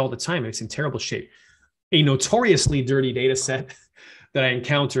across data all the time and it's in terrible shape. A notoriously dirty data set that I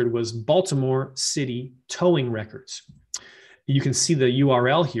encountered was Baltimore City towing records. You can see the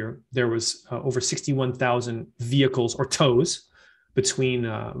URL here. There was over 61,000 vehicles or tows between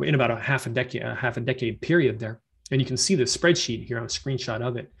in about a half a decade period there. And you can see the spreadsheet here on a screenshot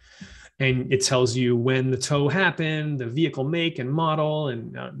of it. And it tells you when the tow happened, the vehicle make and model,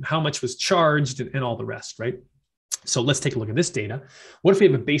 and how much was charged and all the rest, right? So let's take a look at this data. What if we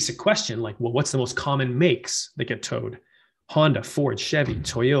have a basic question like, well, what's the most common makes that get towed? Honda, Ford, Chevy,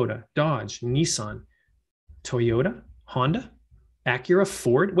 Toyota, Dodge, Nissan, Toyota, Honda, Acura,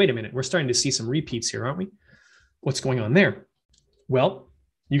 Ford. Wait a minute, we're starting to see some repeats here, aren't we? What's going on there? Well,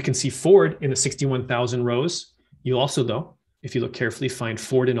 you can see Ford in the 61,000 rows. You'll also, though, if you look carefully, find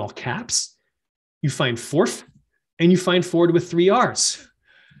Ford in all caps. You find Forf, and you find Ford with 3 R's.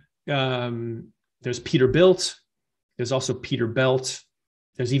 There's Peterbilt. There's also Peterbilt.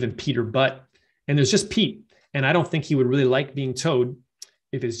 There's even Peter Butt. And there's just Pete. And I don't think he would really like being towed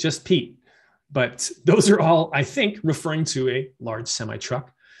if it's just Pete. But those are all, I think, referring to a large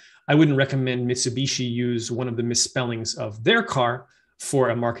semi-truck. I wouldn't recommend Mitsubishi use one of the misspellings of their car for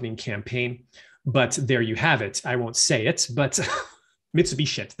a marketing campaign. But there you have it. I won't say it, but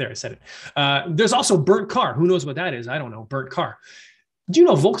Mitsubishi, there, I said it. There's also burnt car. Who knows what that is? I don't know, burnt car. Do you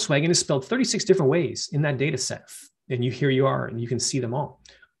know Volkswagen is spelled 36 different ways in that data set? And here you are, and you can see them all.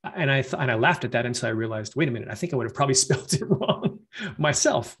 And I laughed at that until I realized, wait a minute, I think I would have probably spelled it wrong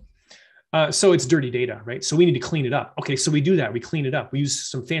myself. So it's dirty data, right? So we need to clean it up. Okay, so we do that. We clean it up. We use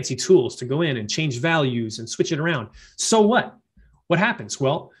some fancy tools to go in and change values and switch it around. So what? What happens?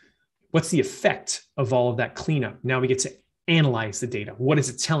 Well, what's the effect of all of that cleanup? Now we get to analyze the data. What is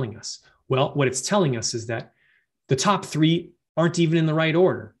it telling us? Well, what it's telling us is that the top 3 aren't even in the right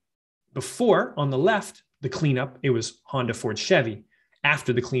order. Before, on the left, the cleanup, it was Honda, Ford, Chevy.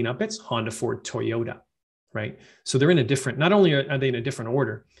 After the cleanup, it's Honda, Ford, Toyota, right? So they're in a different, not only are they in a different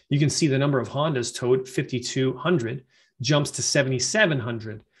order, you can see the number of Hondas towed, 5,200, jumps to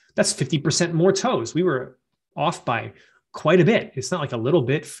 7,700. That's 50% more tows. We were off by quite a bit. It's not like a little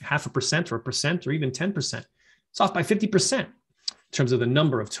bit, 0.5% or 1% or even 10%. It's off by 50% in terms of the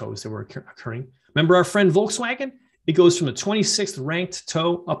number of tows that were occurring. Remember our friend Volkswagen? It goes from the 26th ranked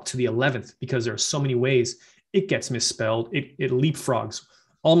tow up to the 11th because there are so many ways it gets misspelled. It leapfrogs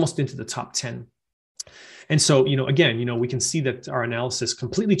almost into the top 10. And so, again, we can see that our analysis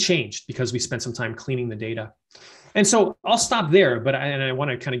completely changed because we spent some time cleaning the data. And so I'll stop there, but I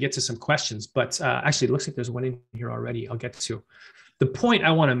want to kind of get to some questions. But actually, it looks like there's one in here already I'll get to. The point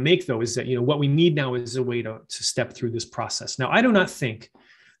I want to make, though, is that, what we need now is a way to step through this process. Now, I do not think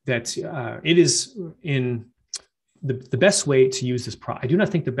that it is in the best way to use this. I do not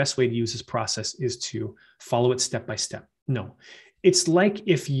think the best way to use this process is to follow it step by step. No, it's like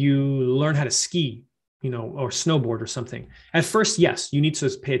if you learn how to ski, or snowboard or something. At first, yes, you need to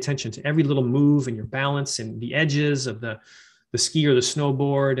pay attention to every little move and your balance and the edges of the ski or the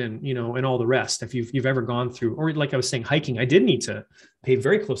snowboard and, and all the rest. If you've ever gone through, or like I was saying, hiking, I did need to pay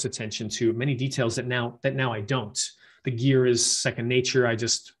very close attention to many details that now I don't. The gear is second nature. I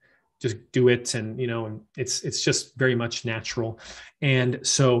just do it. And, and it's just very much natural. And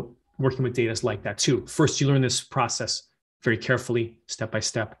so working with data is like that too. First, you learn this process very carefully, step by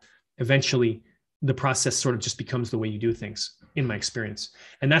step. Eventually, the process sort of just becomes the way you do things, in my experience.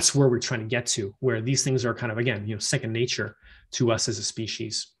 And that's where we're trying to get to, where these things are kind of, again, second nature to us as a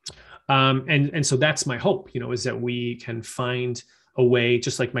species. And so that's my hope, is that we can find a way,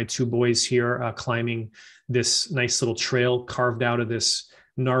 just like my two boys here climbing this nice little trail carved out of this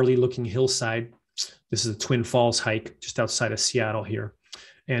gnarly looking hillside. This is a Twin Falls hike just outside of Seattle here.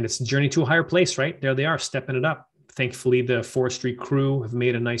 And it's a journey to a higher place, right? There they are, stepping it up. Thankfully, the forestry crew have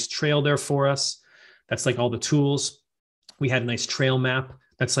made a nice trail there for us. That's like all the tools. We had a nice trail map.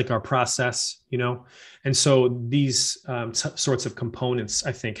 That's like our process, And so these sorts of components,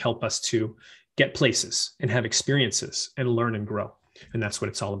 I think, help us to get places and have experiences and learn and grow. And that's what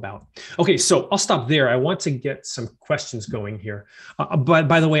it's all about. Okay, so I'll stop there. I want to get some questions going here. But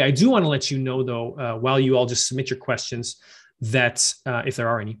by the way, I do want to let you know, though, while you all just submit your questions, that if there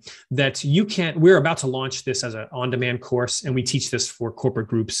are any, that we're about to launch this as an on-demand course, and we teach this for corporate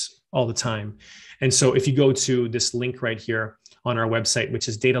groups all the time. And so if you go to this link right here on our website, which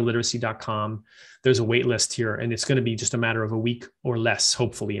is dataliteracy.com, there's a wait list here, and it's going to be just a matter of a week or less,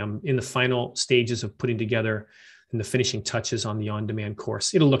 hopefully. I'm in the final stages of putting together and the finishing touches on the on-demand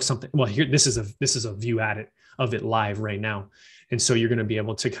course. It'll look something, well, here, this is a view of it live right now. And so you're going to be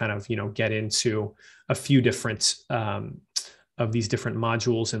able to kind of, get into a few different of these different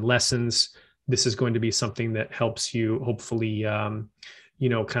modules and lessons. This is going to be something that helps you hopefully,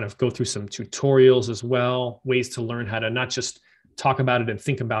 kind of go through some tutorials as well, ways to learn how to not just talk about it and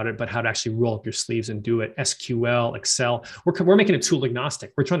think about it, but how to actually roll up your sleeves and do it. SQL, Excel, we're making it tool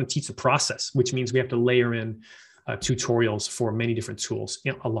agnostic. We're trying to teach the process, which means we have to layer in tutorials for many different tools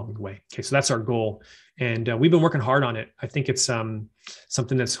along the way. Okay, so that's our goal. And we've been working hard on it. I think it's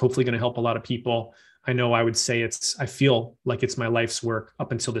something that's hopefully going to help a lot of people. I know I would say I feel like it's my life's work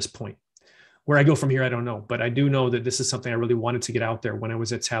up until this point. Where I go from here, I don't know, but I do know that this is something I really wanted to get out there when I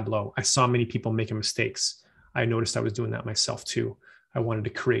was at Tableau. I saw many people making mistakes. I noticed I was doing that myself too. I wanted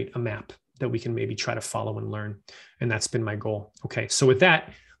to create a map that we can maybe try to follow and learn. And that's been my goal. Okay, so with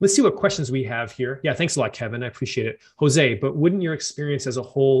that, let's see what questions we have here. Yeah, thanks a lot, Kevin. I appreciate it. Jose, but wouldn't your experience as a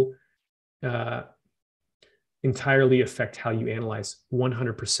whole entirely affect how you analyze?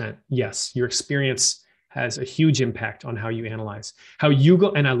 100%. Yes, your experience has a huge impact on how you analyze. How you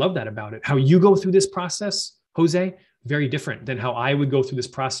go, and I love that about it. How you go through this process, Jose, very different than how I would go through this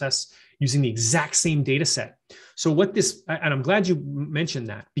process using the exact same data set. So and I'm glad you mentioned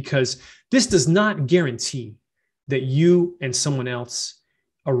that, because this does not guarantee that you and someone else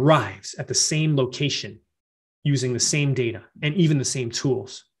arrives at the same location using the same data and even the same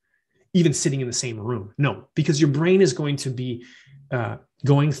tools, even sitting in the same room. No, because your brain is going to be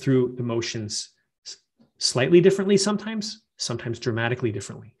going through the motions slightly differently sometimes dramatically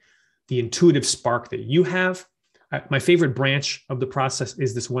differently. The intuitive spark that you have, my favorite branch of the process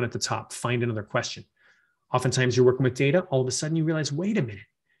is this one at the top, find another question. Oftentimes you're working with data, all of a sudden you realize, wait a minute,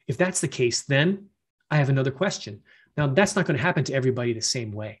 if that's the case, then I have another question. Now that's not going to happen to everybody the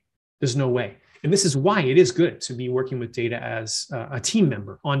same way. There's no way. And this is why it is good to be working with data as a team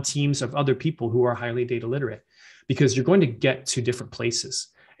member on teams of other people who are highly data literate, because you're going to get to different places.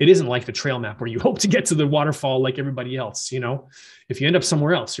 It isn't like the trail map where you hope to get to the waterfall like everybody else. If you end up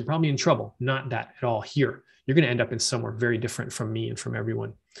somewhere else, you're probably in trouble. Not that at all here. You're going to end up in somewhere very different from me and from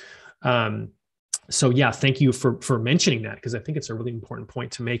everyone. So yeah, thank you for mentioning that, because I think it's a really important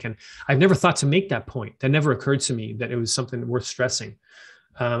point to make. And I've never thought to make that point. That never occurred to me that it was something worth stressing.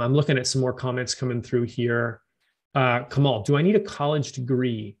 I'm looking at some more comments coming through here. Kamal, do I need a college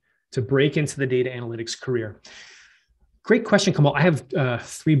degree to break into the data analytics career? Great question, Kamal. I have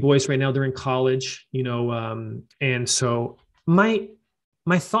 3 boys right now. They're in college, and so my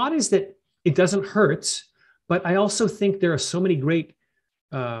thought is that it doesn't hurt, but I also think there are so many great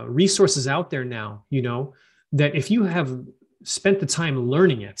resources out there now, that if you have spent the time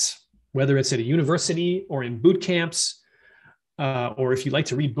learning it, whether it's at a university or in boot camps, or if you like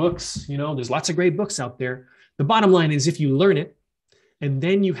to read books, there's lots of great books out there. The bottom line is, if you learn it And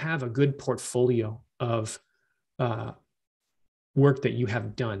then you have a good portfolio of work that you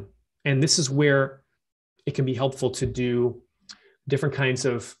have done. And this is where it can be helpful to do different kinds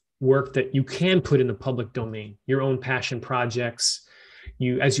of work that you can put in the public domain, your own passion projects.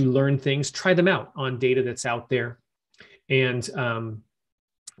 As you learn things, try them out on data that's out there. And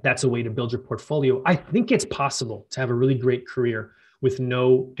that's a way to build your portfolio. I think it's possible to have a really great career with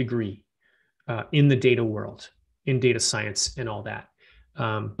no degree in the data world, in data science and all that.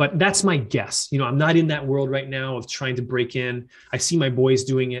 But that's my guess. I'm not in that world right now of trying to break in. I see my boys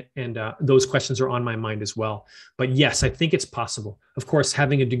doing it, and those questions are on my mind as well. But yes, I think it's possible. Of course,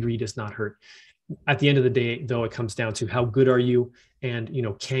 having a degree does not hurt. At the end of the day, though, it comes down to how good are you, and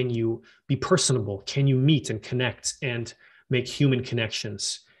can you be personable? Can you meet and connect and make human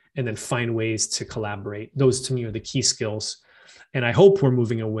connections, and then find ways to collaborate? Those to me are the key skills. And I hope we're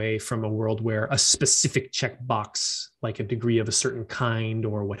moving away from a world where a specific checkbox, like a degree of a certain kind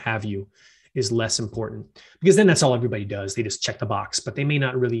or what have you, is less important, because then that's all everybody does. They just check the box, but they may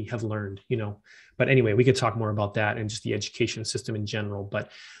not really have learned, But anyway, we could talk more about that and just the education system in general.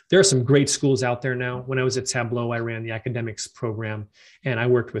 But there are some great schools out there now. When I was at Tableau, I ran the academics program, and I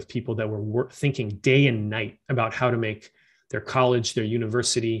worked with people that were thinking day and night about how to make their college, their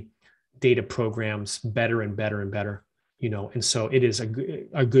university data programs better and better and better. And so it is a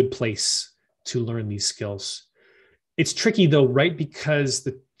good place to learn these skills. It's tricky though, right? Because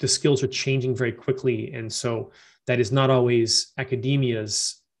the skills are changing very quickly. And so that is not always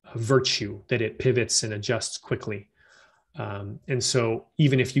academia's virtue, that it pivots and adjusts quickly. And so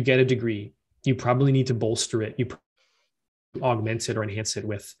even if you get a degree, you probably need to bolster it. You augment it or enhance it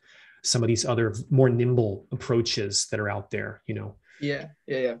with some of these other more nimble approaches that are out there, Yeah.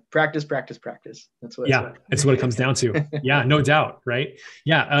 Practice. That's what it comes down to. Yeah, no doubt. Right.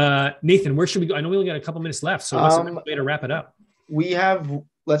 Yeah. Nathan, where should we go? I know we only got a couple minutes left. So what's the best way to wrap it up?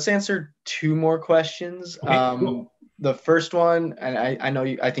 Let's answer 2 more questions. Okay, cool. The first one, and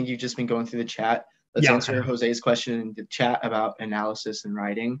I think you've just been going through the chat. Let's answer Jose's question in the chat about analysis and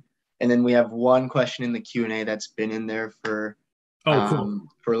writing. And then we have one question in the Q&A that's been in there for cool.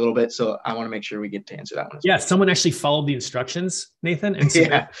 For a little bit. So I want to make sure we get to answer that one. Yeah, someone actually followed the instructions, Nathan. And so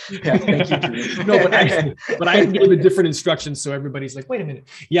yeah, thank you, Drew. No, but I gave the different instructions, so everybody's like, wait a minute.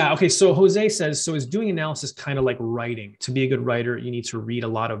 Yeah, okay, so Jose says, so is doing analysis kind of like writing? To be a good writer, you need to read a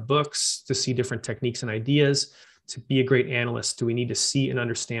lot of books to see different techniques and ideas. To be a great analyst, do we need to see and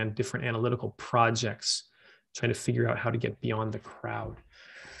understand different analytical projects, trying to figure out how to get beyond the crowd?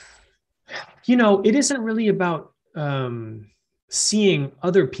 It isn't really about seeing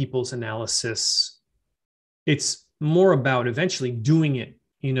other people's analysis. It's more about eventually doing it,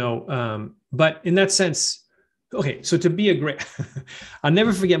 but in that sense, okay, so to be a great, I'll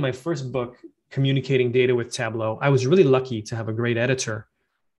never forget my first book, Communicating Data with Tableau. I was really lucky to have a great editor.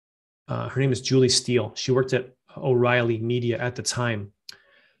 Her name is Julie Steele. She worked at O'Reilly Media at the time.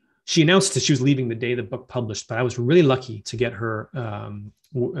 She announced that she was leaving the day the book published, but I was really lucky to get her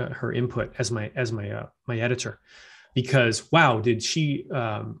input as my editor. Because wow, did she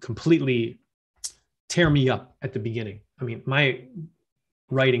completely tear me up at the beginning. I mean, my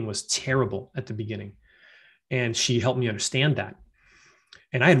writing was terrible at the beginning, and she helped me understand that.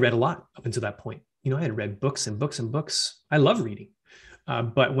 And I had read a lot up until that point. I had read books and books and books. I love reading.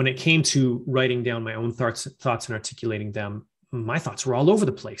 But when it came to writing down my own thoughts and articulating them, my thoughts were all over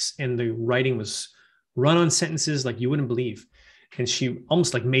the place. And the writing was run-on sentences like you wouldn't believe. And she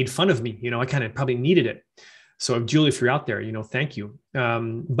almost like made fun of me. I kind of probably needed it. So Julie, if you're out there, thank you.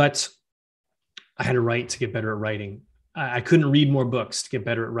 But I had to write to get better at writing. I couldn't read more books to get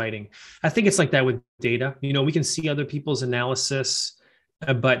better at writing. I think it's like that with data. We can see other people's analysis,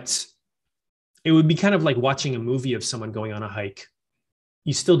 but it would be kind of like watching a movie of someone going on a hike.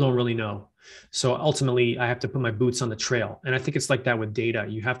 You still don't really know. So ultimately, I have to put my boots on the trail. And I think it's like that with data.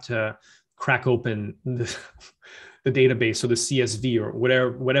 You have to crack open the database or the CSV or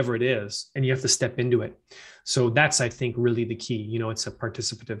whatever it is, and you have to step into it. So that's, I think, really the key. It's a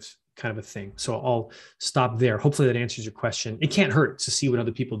participative kind of a thing. So I'll stop there. Hopefully that answers your question. It can't hurt to see what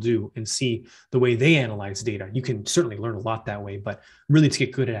other people do and see the way they analyze data. You can certainly learn a lot that way, but really to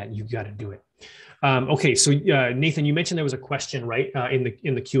get good at it, you've got to do it. Okay, so Nathan, you mentioned there was a question, right,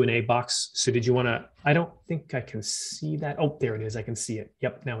 in the Q&A box. So did you want to? I don't think I can see that. Oh, there it is. I can see it.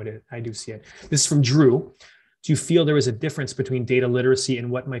 Yep, now it is. I do see it. This is from Drew. Do you feel there is a difference between data literacy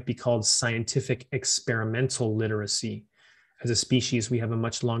and what might be called scientific experimental literacy? As a species, we have a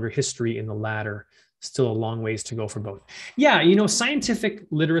much longer history in the latter. Still a long ways to go for both. Yeah, scientific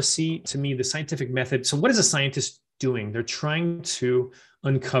literacy, to me, the scientific method. So what is a scientist doing? They're trying to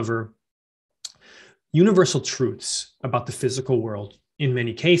uncover universal truths about the physical world in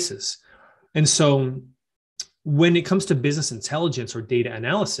many cases. And so when it comes to business intelligence or data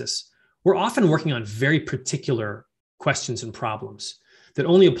analysis, we're often working on very particular questions and problems that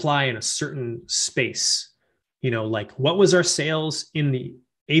only apply in a certain space. Like what was our sales in the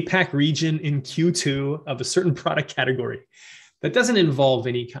APAC region in Q2 of a certain product category? That doesn't involve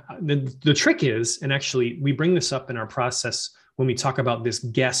any, the trick is, and actually we bring this up in our process when we talk about this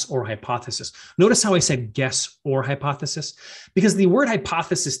guess or hypothesis. Notice how I said guess or hypothesis, because the word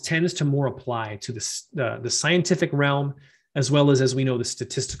hypothesis tends to more apply to the scientific realm, as well as we know, the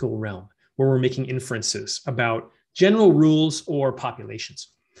statistical realm, where we're making inferences about general rules or populations.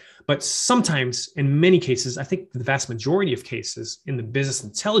 But sometimes, in many cases, I think the vast majority of cases in the business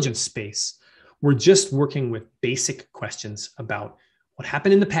intelligence space, we're just working with basic questions about what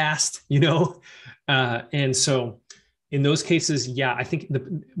happened in the past, and so in those cases, yeah, I think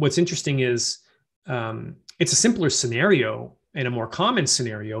what's interesting is it's a simpler scenario and a more common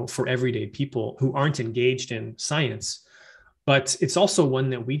scenario for everyday people who aren't engaged in science. But it's also one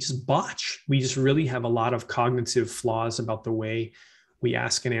that we just botch. We just really have a lot of cognitive flaws about the way we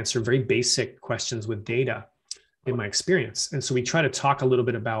ask and answer very basic questions with data, in my experience. And so we try to talk a little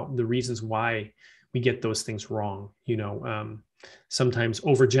bit about the reasons why we get those things wrong. Sometimes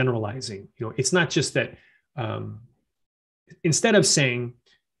overgeneralizing. It's not just that instead of saying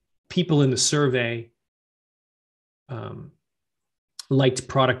people in the survey liked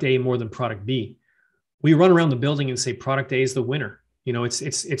product A more than product B, we run around the building and say product A is the winner.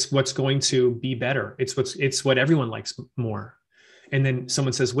 It's what's going to be better. It's what everyone likes more. And then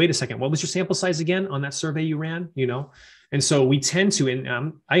someone says, wait a second, what was your sample size again on that survey you ran? And so we tend to,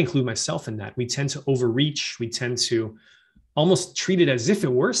 and I include myself in that, we tend to overreach. We tend to almost treat it as if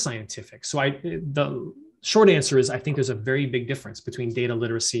it were scientific. So the short answer is, I think there's a very big difference between data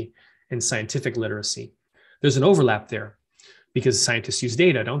literacy and scientific literacy. There's an overlap there because scientists use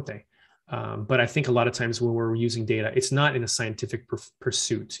data, don't they? But I think a lot of times when we're using data, it's not in a scientific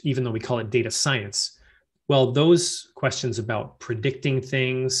pursuit, even though we call it data science. Well, those questions about predicting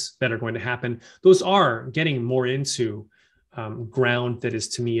things that are going to happen, those are getting more into ground that is,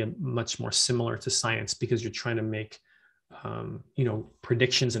 to me, much more similar to science, because you're trying to make,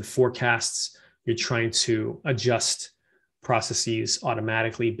 predictions and forecasts. You're trying to adjust processes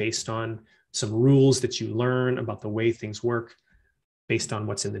automatically based on some rules that you learn about the way things work based on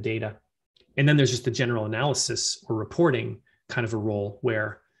what's in the data. And then there's just the general analysis or reporting kind of a role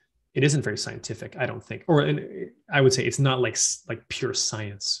where it isn't very scientific, I don't think, or I would say it's not like pure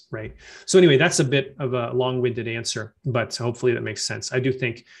science, right? So anyway, that's a bit of a long-winded answer, but hopefully that makes sense. I do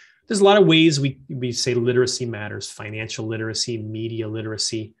think there's a lot of ways we say literacy matters: financial literacy, media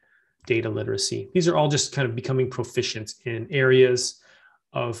literacy, data literacy. These are all just kind of becoming proficient in areas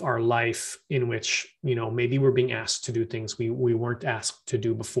of our life in which, maybe we're being asked to do things we weren't asked to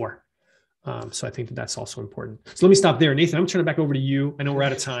do before. So I think that's also important. So let me stop there. Nathan, I'm turning it back over to you. I know we're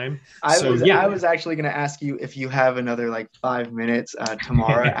out of time. I was actually going to ask you if you have another 5 minutes.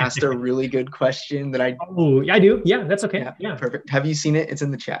 Tamara asked a really good question that Oh, I do. Yeah, that's okay. Yeah. Perfect. Have you seen it? It's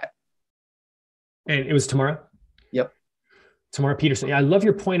in the chat. And it was Tamara? Yep. Tamara Peterson. Yeah, I love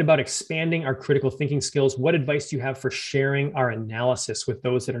your point about expanding our critical thinking skills. What advice do you have for sharing our analysis with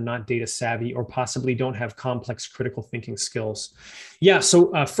those that are not data savvy or possibly don't have complex critical thinking skills? Yeah,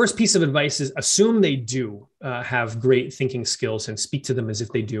 so first piece of advice is assume they do have great thinking skills and speak to them as if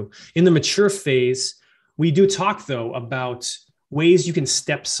they do. In the mature phase, we do talk, though, about ways you can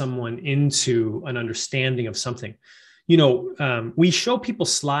step someone into an understanding of something. We show people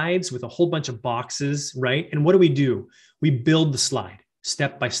slides with a whole bunch of boxes, right? And what do? We build the slide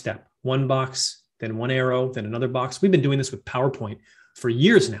step by step, one box, then one arrow, then another box. We've been doing this with PowerPoint for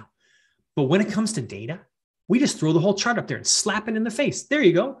years now. But when it comes to data, we just throw the whole chart up there and slap it in the face. There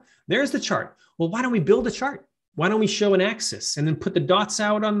you go. There's the chart. Well, why don't we build a chart? Why don't we show an axis and then put the dots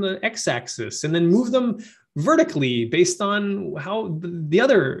out on the x-axis and then move them vertically based on how the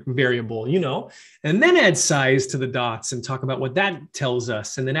other variable, and then add size to the dots and talk about what that tells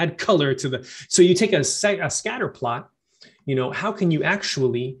us, and then add color to so you take a scatter plot, how can you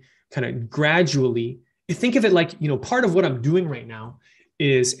actually kind of gradually think of it like, part of what I'm doing right now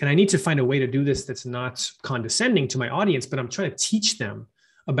is, and I need to find a way to do this that's not condescending to my audience, but I'm trying to teach them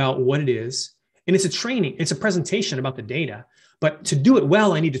about what it is. And it's a training, it's a presentation about the data, but to do it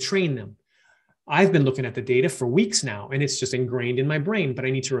well, I need to train them. I've been looking at the data for weeks now, and it's just ingrained in my brain, but I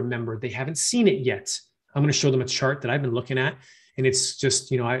need to remember they haven't seen it yet. I'm going to show them a chart that I've been looking at, and it's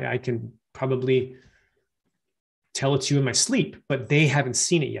just, I can probably tell it to you in my sleep, but they haven't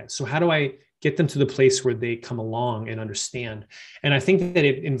seen it yet. So how do I get them to the place where they come along and understand? And I think that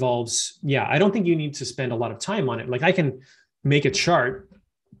it involves, I don't think you need to spend a lot of time on it. Like I can make a chart,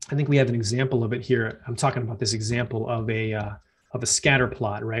 I think we have an example of it here. I'm talking about this example of a scatter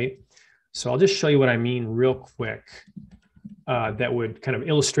plot, right? So I'll just show you what I mean real quick. That would kind of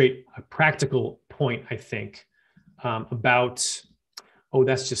illustrate a practical point, I think, about. Oh,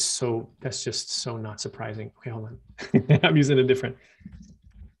 that's just so not surprising. Okay, hold on. I'm using a different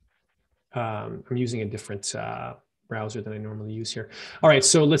browser than I normally use here. All right,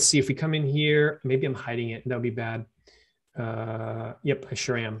 so let's see if we come in here. Maybe I'm hiding it. That would be bad. Yep, I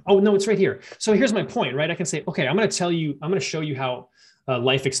sure am. Oh, no, it's right here. So here's my point, right? I can say, okay, I'm going to show you how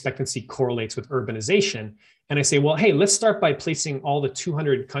life expectancy correlates with urbanization. And I say, well, hey, let's start by placing all the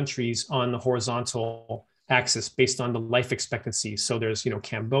 200 countries on the horizontal axis based on the life expectancy. So there's,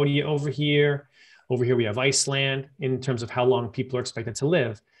 Cambodia over here. Over here, we have Iceland in terms of how long people are expected to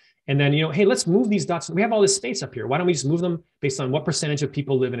live. And then, hey, let's move these dots. We have all this space up here. Why don't we just move them based on what percentage of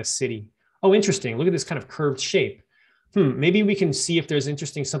people live in a city? Oh, interesting. Look at this kind of curved shape. Maybe we can see if there's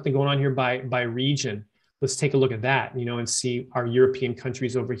something going on here by region. Let's take a look at that, and see our European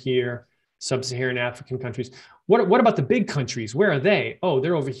countries over here, sub-Saharan African countries. What about the big countries? Where are they? Oh,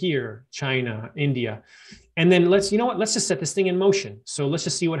 they're over here, China, India. And then let's just set this thing in motion. So let's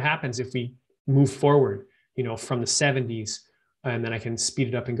just see what happens if we move forward, from the 70s, and then I can speed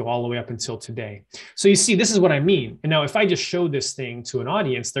it up and go all the way up until today. So you see, this is what I mean. And now if I just show this thing to an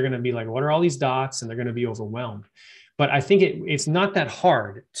audience, they're going to be like, what are all these dots? And they're going to be overwhelmed. But I think it's not that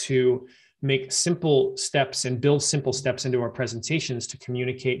hard to make simple steps and build simple steps into our presentations to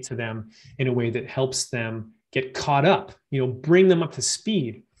communicate to them in a way that helps them get caught up, bring them up to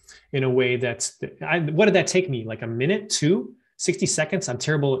speed in a way what did that take me? Like a minute, 60 seconds? I'm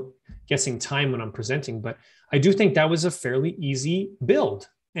terrible at guessing time when I'm presenting, but I do think that was a fairly easy build.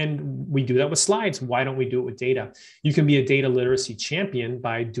 And we do that with slides. Why don't we do it with data? You can be a data literacy champion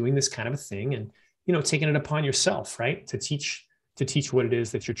by doing this kind of a thing and, taking it upon yourself, right? To teach what it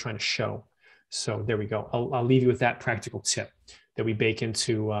is that you're trying to show. So there we go. I'll leave you with that practical tip that we bake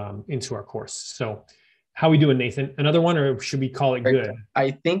into our course. So how are we doing, Nathan? Another one, or should we call it good?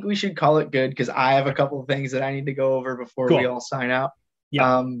 I think we should call it good because I have a couple of things that I need to go over before we all sign out.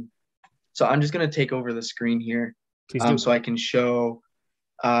 Yeah. So I'm just going to take over the screen here. Please do. So I can show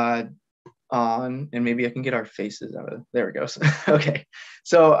on, and maybe I can get our faces out of, there it goes. Okay.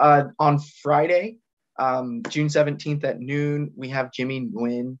 So on Friday, June 17th at noon, we have Jimmy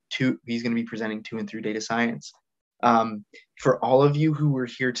Nguyen. He's going to be presenting 2 and 3 data science. For all of you who were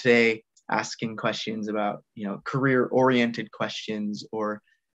here today asking questions about, career-oriented questions, or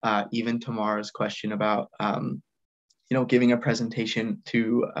even tomorrow's question about, giving a presentation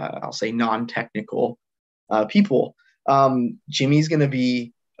to, I'll say, non-technical people, Jimmy's going to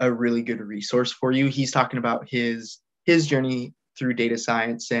be a really good resource for you. He's talking about his journey through data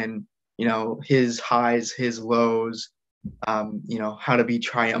science and, his highs, his lows, how to be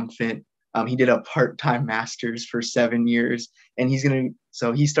triumphant. He did a part-time master's for 7 years, and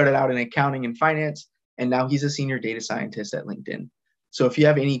so he started out in accounting and finance, and now he's a senior data scientist at LinkedIn. So if you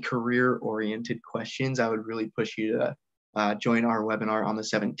have any career-oriented questions, I would really push you to join our webinar on the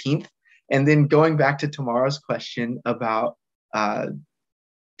 17th. And then going back to tomorrow's question about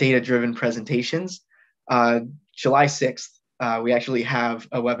data-driven presentations, July 6th, we actually have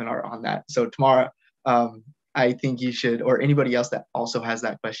a webinar on that. So tomorrow, I think you should, or anybody else that also has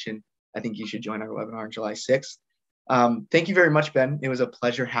that question, I think you should join our webinar on July 6th. Thank you very much, Ben. It was a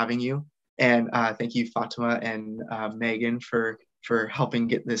pleasure having you. And thank you, Fatima and Megan, for helping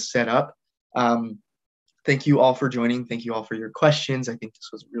get this set up. Thank you all for joining. Thank you all for your questions. I think this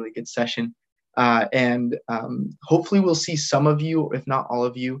was a really good session. And hopefully we'll see some of you, if not all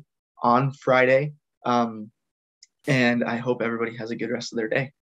of you, on Friday. And I hope everybody has a good rest of their day.